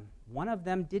invest them. One of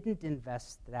them didn't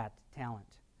invest that talent.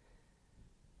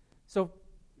 So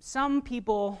some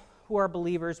people who are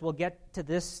believers will get to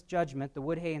this judgment, the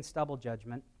wood, hay, and stubble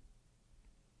judgment,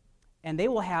 and they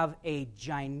will have a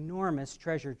ginormous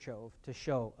treasure trove to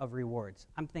show of rewards.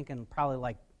 I'm thinking probably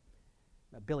like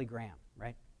Billy Graham,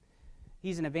 right?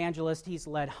 He's an evangelist. He's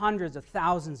led hundreds of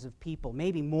thousands of people,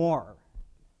 maybe more,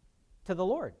 to the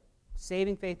Lord,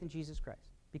 saving faith in Jesus Christ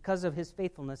because of his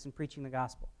faithfulness in preaching the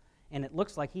gospel. And it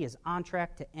looks like he is on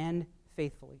track to end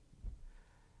faithfully.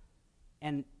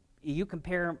 And you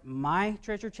compare my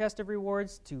treasure chest of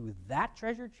rewards to that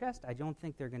treasure chest, I don't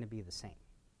think they're going to be the same.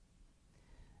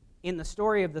 In the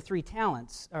story of the 3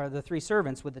 talents, or the 3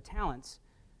 servants with the talents,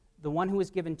 the one who was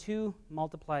given 2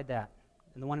 multiplied that,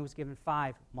 and the one who was given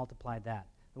 5 multiplied that.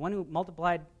 The one who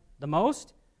multiplied the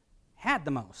most had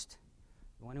the most.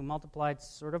 The one who multiplied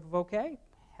sort of okay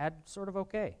had sort of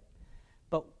okay.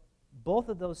 But both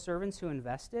of those servants who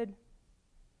invested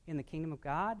in the kingdom of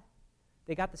God,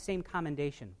 they got the same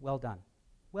commendation. Well done.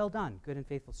 Well done, good and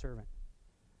faithful servant.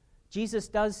 Jesus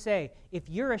does say, if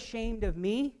you're ashamed of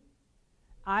me,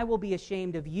 I will be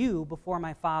ashamed of you before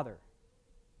my Father.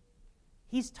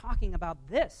 He's talking about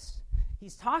this.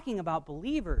 He's talking about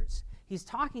believers. He's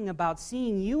talking about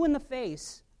seeing you in the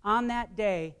face on that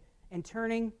day and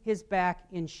turning his back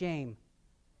in shame.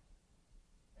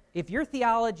 If your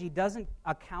theology doesn't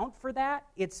account for that,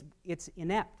 it's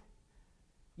inept.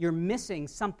 You're missing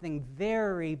something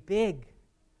very big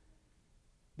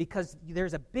because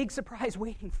there's a big surprise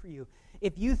waiting for you.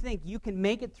 If you think you can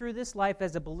make it through this life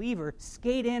as a believer,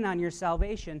 skate in on your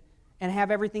salvation, and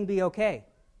have everything be okay,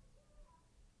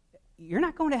 you're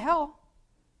not going to hell,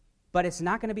 but it's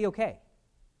not going to be okay.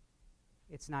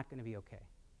 It's not going to be okay.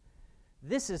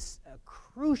 This is a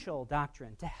crucial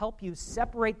doctrine to help you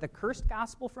separate the cursed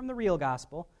gospel from the real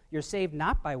gospel. You're saved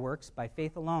not by works, by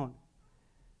faith alone.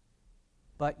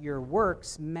 But your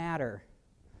works matter.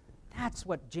 That's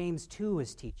what James 2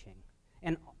 is teaching.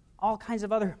 And all kinds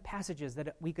of other passages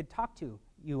that we could talk to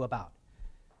you about.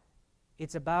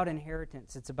 It's about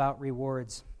inheritance. It's about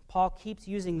rewards. Paul keeps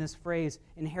using this phrase,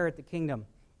 inherit the kingdom.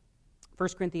 1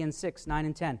 Corinthians 6, 9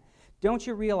 and 10. Don't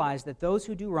you realize that those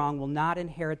who do wrong will not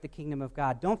inherit the kingdom of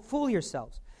God? Don't fool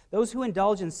yourselves. Those who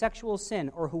indulge in sexual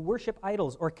sin, or who worship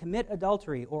idols, or commit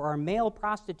adultery, or are male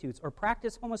prostitutes, or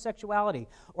practice homosexuality,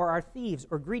 or are thieves,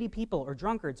 or greedy people, or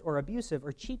drunkards, or abusive,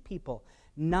 or cheat people,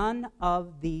 none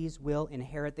of these will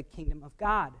inherit the kingdom of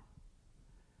God.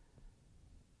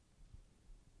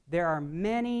 there are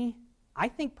many, I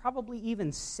think probably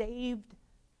even saved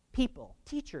people,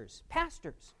 teachers,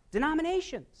 pastors,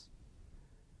 denominations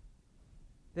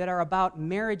that are about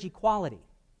marriage equality.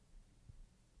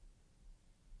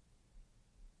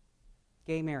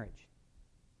 Gay marriage.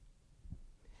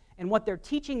 And what they're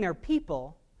teaching their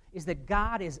people is that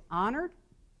God is honored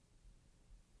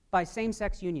by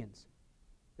same-sex unions.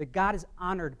 That God is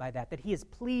honored by that He is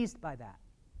pleased by that.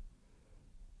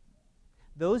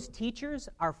 Those teachers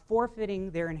are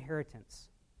forfeiting their inheritance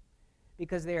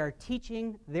because they are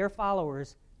teaching their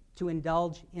followers to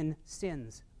indulge in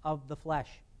sins of the flesh,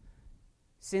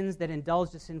 sins that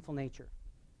indulge the sinful nature.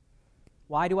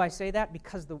 Why do I say that?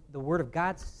 Because the Word of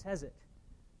God says it.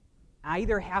 I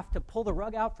either have to pull the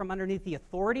rug out from underneath the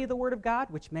authority of the Word of God,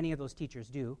 which many of those teachers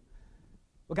do.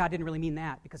 Well, God didn't really mean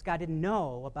that because God didn't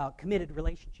know about committed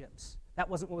relationships. That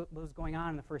wasn't what was going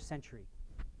on in the first century.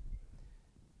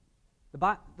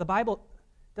 The Bible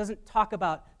doesn't talk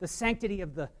about the sanctity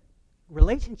of the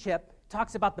relationship. It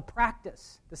talks about the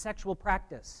practice, the sexual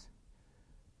practice.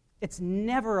 It's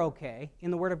never okay in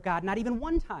the Word of God, not even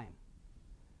one time.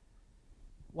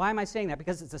 Why am I saying that?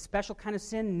 Because it's a special kind of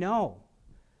sin? No.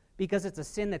 Because it's a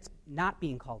sin that's not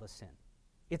being called a sin.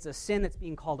 It's a sin that's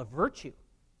being called a virtue.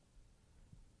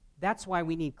 That's why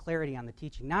we need clarity on the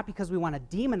teaching. Not because we want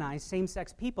to demonize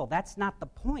same-sex people. That's not the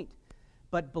point.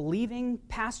 But believing,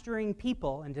 pastoring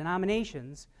people and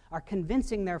denominations are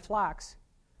convincing their flocks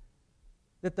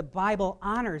that the Bible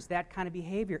honors that kind of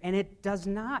behavior. And it does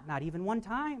not even one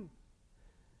time.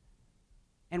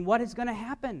 And what is going to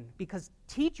happen? Because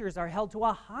teachers are held to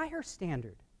a higher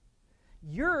standard.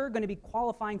 You're going to be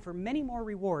qualifying for many more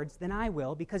rewards than I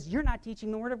will because you're not teaching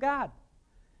the Word of God.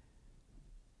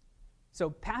 So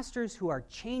pastors who are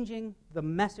changing the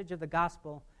message of the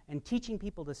gospel and teaching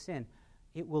people to sin,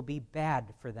 it will be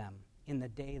bad for them in the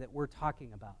day that we're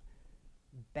talking about.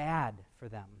 Bad for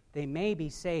them. They may be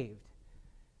saved,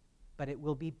 but it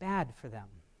will be bad for them.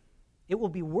 It will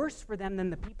be worse for them than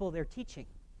the people they're teaching.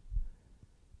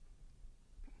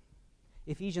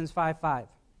 Ephesians 5:5.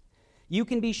 You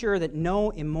can be sure that no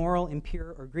immoral,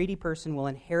 impure, or greedy person will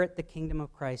inherit the kingdom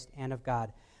of Christ and of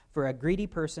God. For a greedy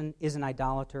person is an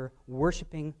idolater,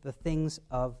 worshiping the things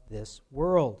of this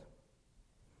world.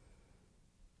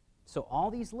 So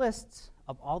all these lists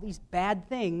of all these bad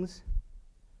things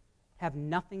have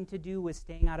nothing to do with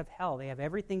staying out of hell. They have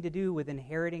everything to do with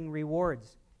inheriting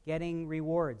rewards, getting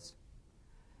rewards.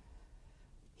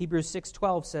 Hebrews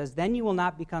 6:12 says, "Then you will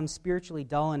not become spiritually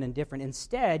dull and indifferent.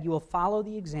 Instead, you will follow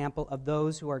the example of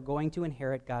those who are going to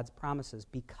inherit God's promises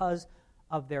because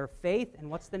of their faith." And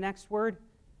what's the next word?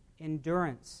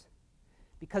 Endurance.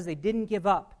 Because they didn't give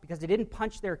up, because they didn't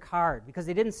punch their card, because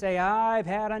they didn't say, "I've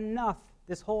had enough.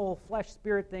 This whole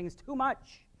flesh-spirit thing's too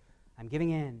much. I'm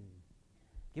giving in,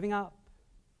 giving up."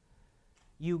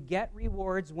 You get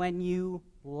rewards when you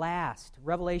last.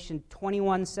 Revelation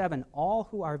 21:7, "All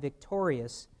who are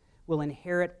victorious will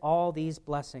inherit all these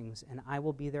blessings, and I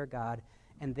will be their God,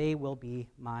 and they will be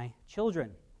my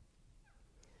children."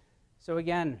 So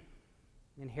again,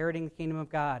 inheriting the kingdom of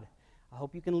God. I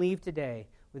hope you can leave today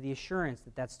with the assurance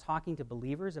that that's talking to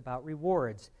believers about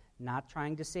rewards, not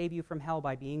trying to save you from hell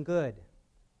by being good.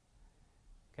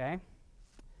 Okay?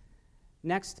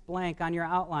 Next blank on your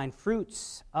outline,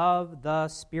 fruits of the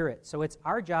Spirit. So it's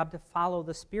our job to follow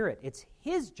the Spirit. It's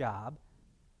His job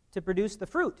to produce the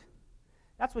fruit.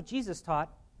 That's what Jesus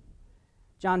taught.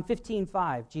 John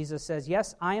 15:5, Jesus says,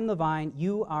 "Yes, I am the vine,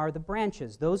 you are the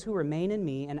branches. Those who remain in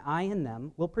me and I in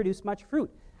them will produce much fruit."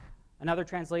 Another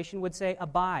translation would say,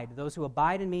 "Abide. Those who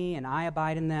abide in me and I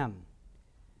abide in them."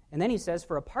 And then he says,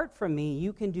 "For apart from me,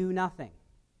 you can do nothing."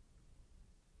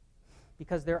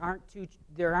 Because there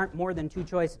aren't more than two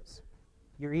choices.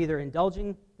 You're either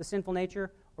indulging the sinful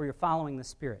nature or you're following the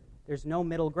Spirit. There's no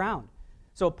middle ground.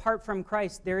 So apart from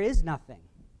Christ, there is nothing.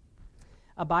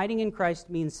 Abiding in Christ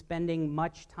means spending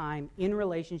much time in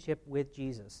relationship with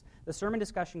Jesus. The sermon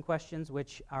discussion questions,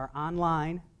 which are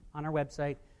online on our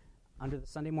website under the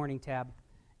Sunday morning tab,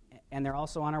 and they're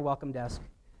also on our welcome desk,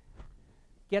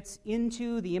 gets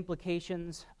into the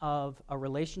implications of a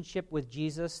relationship with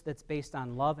Jesus that's based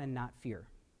on love and not fear.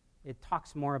 It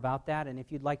talks more about that, and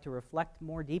if you'd like to reflect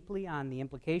more deeply on the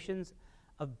implications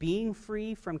of being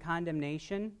free from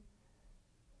condemnation,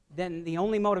 then the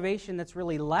only motivation that's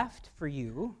really left for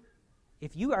you,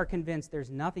 if you are convinced there's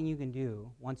nothing you can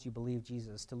do once you believe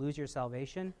Jesus to lose your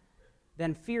salvation,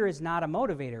 then fear is not a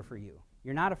motivator for you.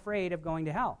 You're not afraid of going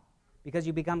to hell because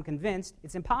you become convinced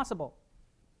it's impossible.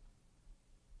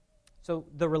 So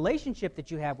the relationship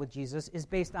that you have with Jesus is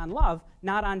based on love,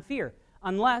 not on fear,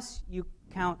 unless you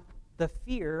count the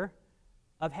fear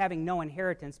of having no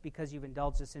inheritance because you've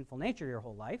indulged a sinful nature your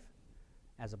whole life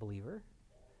as a believer.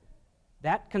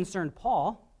 That concerned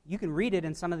Paul. You can read it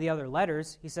in some of the other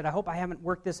letters. He said, I hope I haven't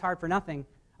worked this hard for nothing.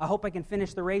 I hope I can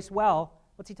finish the race well.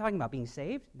 What's he talking about? Being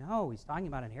saved? No, he's talking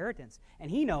about inheritance.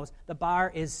 And he knows the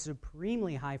bar is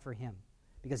supremely high for him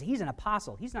because he's an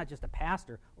apostle. He's not just a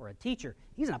pastor or a teacher.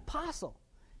 He's an apostle.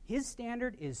 His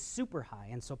standard is super high.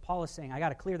 And so Paul is saying, I got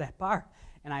to clear that bar.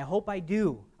 And I hope I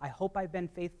do. I hope I've been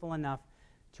faithful enough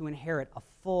to inherit a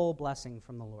full blessing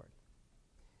from the Lord.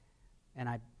 And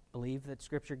I believe that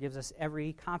Scripture gives us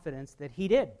every confidence that he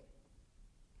did.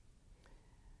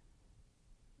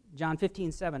 John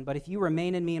 15:7, but if you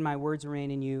remain in me and my words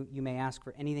remain in you, you may ask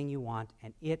for anything you want,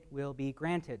 and it will be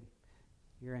granted.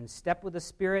 You're in step with the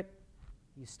Spirit,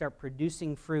 you start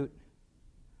producing fruit.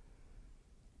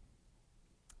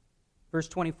 Verse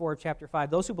 24 of chapter 5,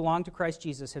 those who belong to Christ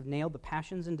Jesus have nailed the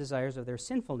passions and desires of their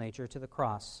sinful nature to the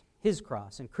cross, his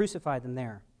cross, and crucified them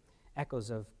there. Echoes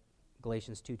of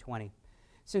Galatians 2:20.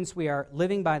 Since we are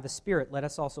living by the Spirit, let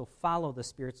us also follow the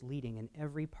Spirit's leading in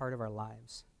every part of our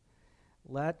lives.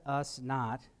 Let us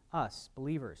not, us,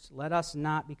 believers, let us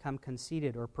not become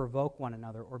conceited or provoke one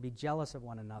another or be jealous of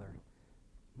one another.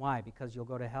 Why? Because you'll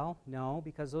go to hell? No,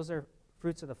 because those are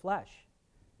fruits of the flesh.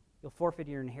 You'll forfeit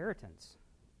your inheritance.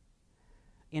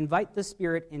 Invite the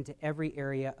Spirit into every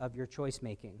area of your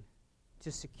choice-making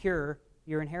to secure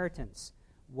your inheritance.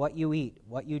 What you eat,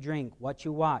 what you drink, what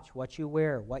you watch, what you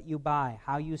wear, what you buy,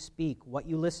 how you speak, what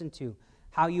you listen to,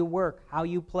 how you work, how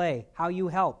you play, how you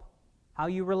help, how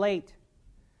you relate.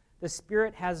 The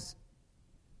Spirit has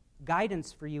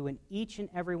guidance for you in each and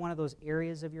every one of those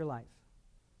areas of your life,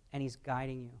 and He's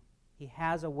guiding you. He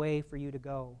has a way for you to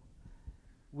go.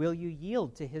 Will you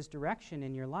yield to His direction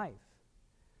in your life?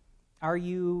 Are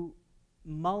you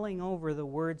mulling over the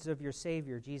words of your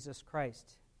Savior, Jesus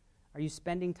Christ? Are you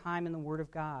spending time in the Word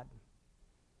of God?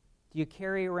 Do you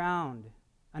carry around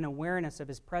an awareness of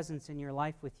His presence in your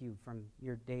life with you from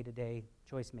your day-to-day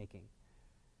choice-making?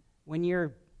 When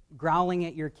you're growling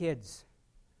at your kids,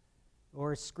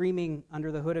 or screaming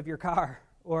under the hood of your car,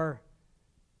 or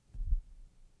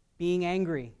being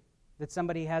angry that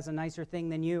somebody has a nicer thing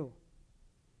than you,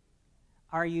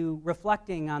 are you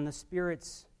reflecting on the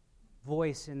Spirit's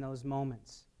voice in those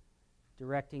moments,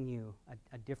 directing you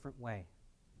a different way?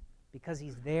 Because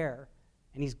He's there,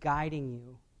 and He's guiding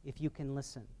you if you can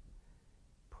listen.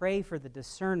 Pray for the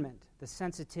discernment, the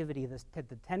sensitivity,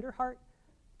 the tender heart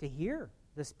to hear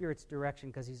the Spirit's direction,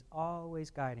 because He's always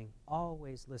guiding,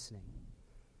 always listening.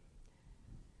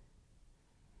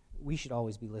 We should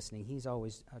always be listening. He's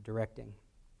always directing.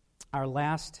 Our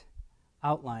last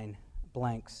outline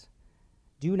blanks.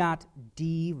 Do not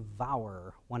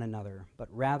devour one another, but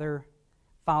rather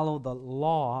follow the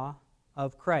law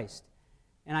of Christ.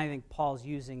 And I think Paul's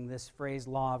using this phrase,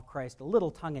 law of Christ, a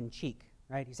little tongue-in-cheek,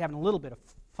 right? He's having a little bit of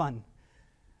fun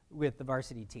with the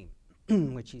varsity team,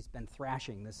 which he's been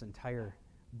thrashing this entire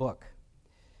book.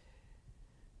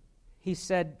 He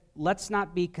said, let's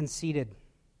not be conceited,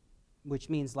 which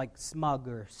means like smug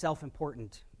or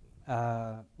self-important.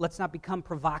 Let's not become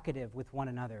provocative with one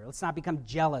another. Let's not become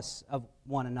jealous of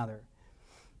one another.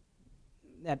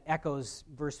 That echoes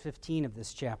verse 15 of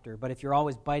this chapter. But if you're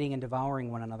always biting and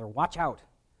devouring one another, watch out.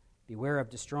 Beware of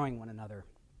destroying one another.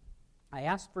 I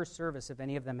asked first service if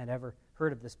any of them had ever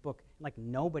heard of this book. Like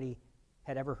nobody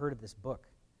had ever heard of this book,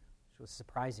 which was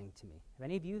surprising to me. Have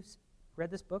any of you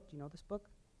read this book? Do you know this book?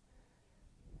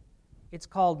 It's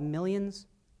called Millions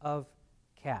of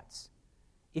Cats.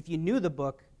 If you knew the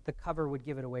book, the cover would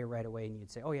give it away right away, and you'd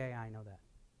say, oh, yeah, I know that.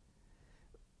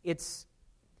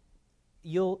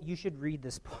 You should read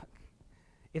this book.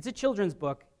 It's a children's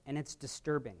book, and it's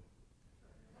disturbing.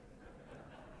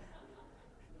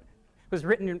 It was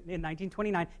written in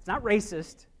 1929. It's not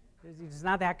racist. It's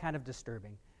not that kind of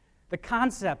disturbing. The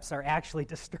concepts are actually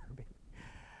disturbing.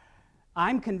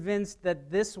 I'm convinced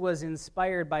that this was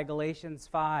inspired by Galatians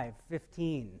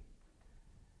 5:15,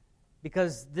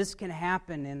 because this can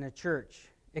happen in the church,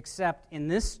 except in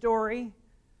this story,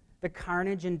 the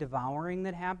carnage and devouring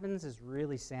that happens is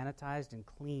really sanitized and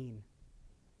clean.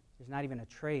 There's not even a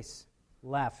trace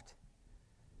left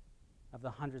of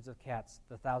the hundreds of cats,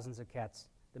 the thousands of cats,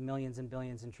 the millions and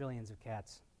billions and trillions of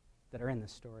cats that are in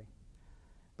this story.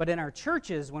 But in our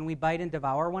churches, when we bite and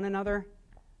devour one another,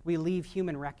 we leave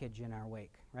human wreckage in our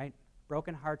wake, right?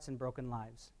 Broken hearts and broken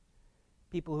lives.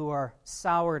 People who are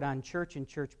soured on church and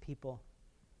church people.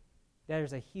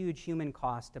 There's a huge human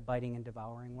cost to biting and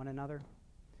devouring one another.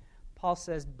 Paul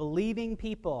says, believing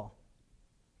people,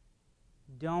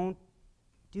 don't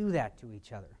do that to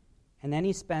each other. And then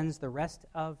he spends the rest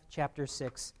of chapter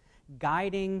 6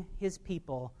 guiding his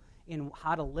people in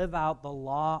how to live out the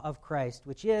law of Christ,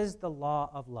 which is the law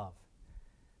of love.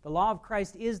 The law of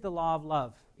Christ is the law of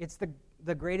love. It's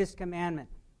the greatest commandment.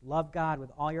 Love God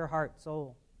with all your heart,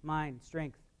 soul, mind,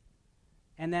 strength.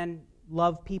 And then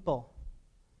love people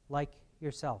like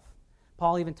yourself.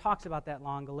 Paul even talks about that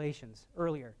law in Galatians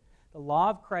earlier. The law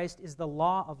of Christ is the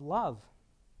law of love.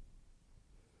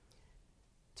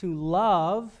 To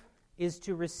love is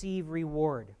to receive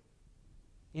reward,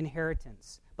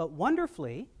 inheritance. But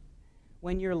wonderfully,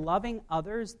 when you're loving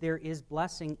others, there is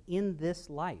blessing in this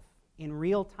life. In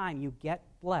real time, you get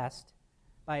blessed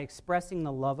by expressing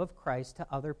the love of Christ to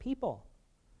other people,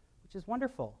 which is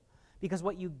wonderful. Because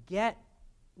what you get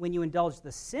when you indulge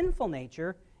the sinful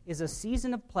nature is a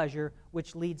season of pleasure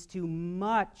which leads to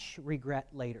much regret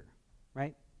later,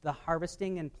 right? The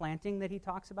harvesting and planting that he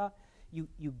talks about,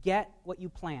 you get what you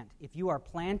plant. If you are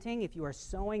planting, if you are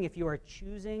sowing, if you are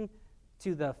choosing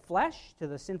to the flesh, to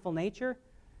the sinful nature,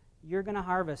 you're going to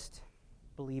harvest,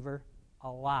 believer, a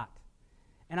lot.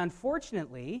 And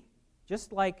unfortunately,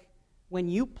 just like when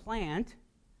you plant,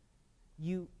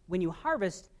 when you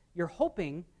harvest, you're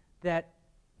hoping that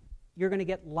you're going to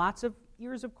get lots of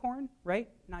ears of corn, right?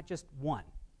 Not just one,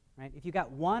 right? If you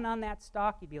got one on that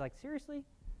stalk, you'd be like, seriously?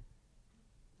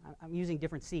 I'm using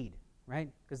different seed, right?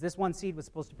 Because this one seed was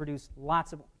supposed to produce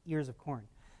lots of ears of corn.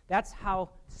 That's how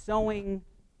sowing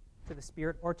to the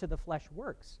spirit or to the flesh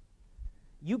works.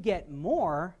 You get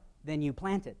more than you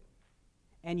planted,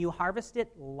 and you harvest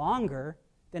it longer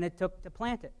than it took to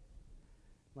plant it,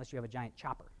 unless you have a giant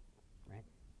chopper, right?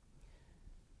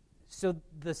 So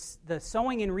the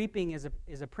sowing and reaping is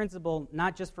a principle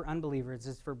not just for unbelievers,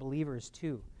 it's for believers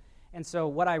too. And so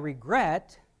what I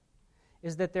regret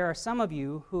is that there are some of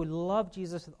you who love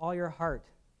Jesus with all your heart,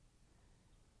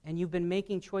 and you've been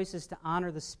making choices to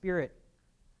honor the Spirit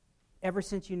ever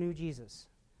since you knew Jesus.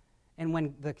 And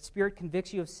when the Spirit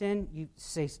convicts you of sin, you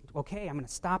say, okay, I'm going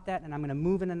to stop that, and I'm going to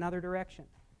move in another direction.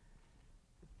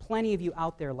 Plenty of you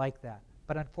out there like that.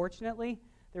 But unfortunately,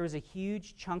 there was a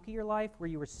huge chunk of your life where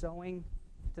you were sowing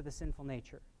to the sinful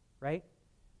nature, right?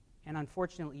 And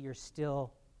unfortunately, you're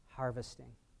still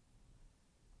harvesting.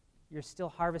 You're still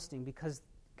harvesting because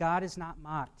God is not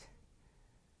mocked.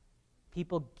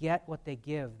 People get what they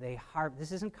give.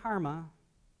 This isn't karma.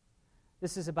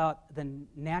 This is about the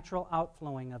natural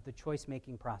outflowing of the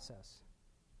choice-making process.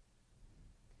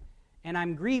 And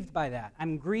I'm grieved by that.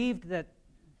 I'm grieved that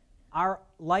our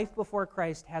life before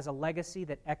Christ has a legacy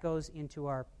that echoes into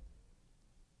our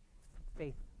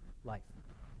faith life.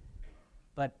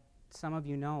 But some of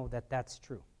you know that that's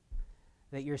true,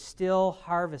 that you're still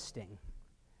harvesting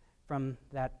from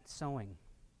that sowing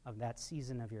of that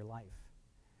season of your life.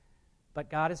 But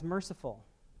God is merciful,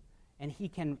 and He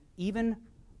can even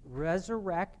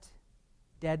resurrect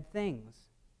dead things,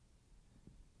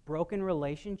 broken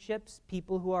relationships,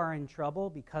 people who are in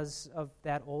trouble because of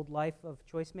that old life of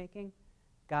choice-making.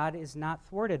 God is not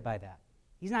thwarted by that.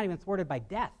 He's not even thwarted by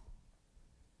death.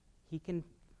 He can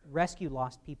rescue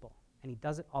lost people, and He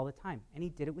does it all the time, and He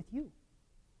did it with you.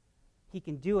 He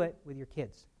can do it with your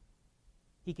kids.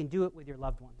 He can do it with your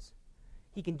loved ones.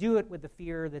 He can do it with the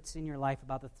fear that's in your life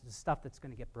about the stuff that's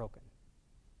going to get broken.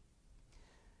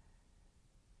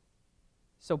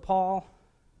 So Paul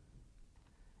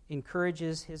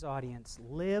encourages his audience,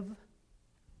 live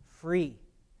free.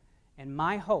 And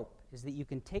my hope is that you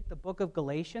can take the book of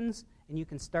Galatians and you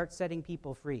can start setting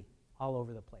people free all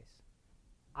over the place.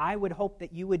 I would hope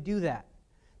that you would do that.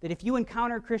 That if you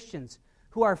encounter Christians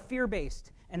who are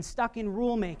fear-based and stuck in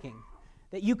rule-making,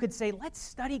 that you could say, let's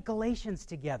study Galatians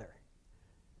together.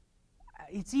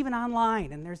 It's even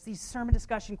online, and there's these sermon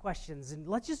discussion questions, and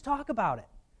let's just talk about it.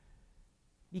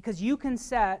 Because you can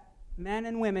set men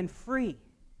and women free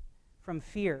from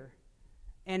fear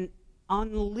and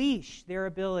unleash their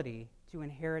ability to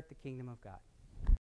inherit the kingdom of God.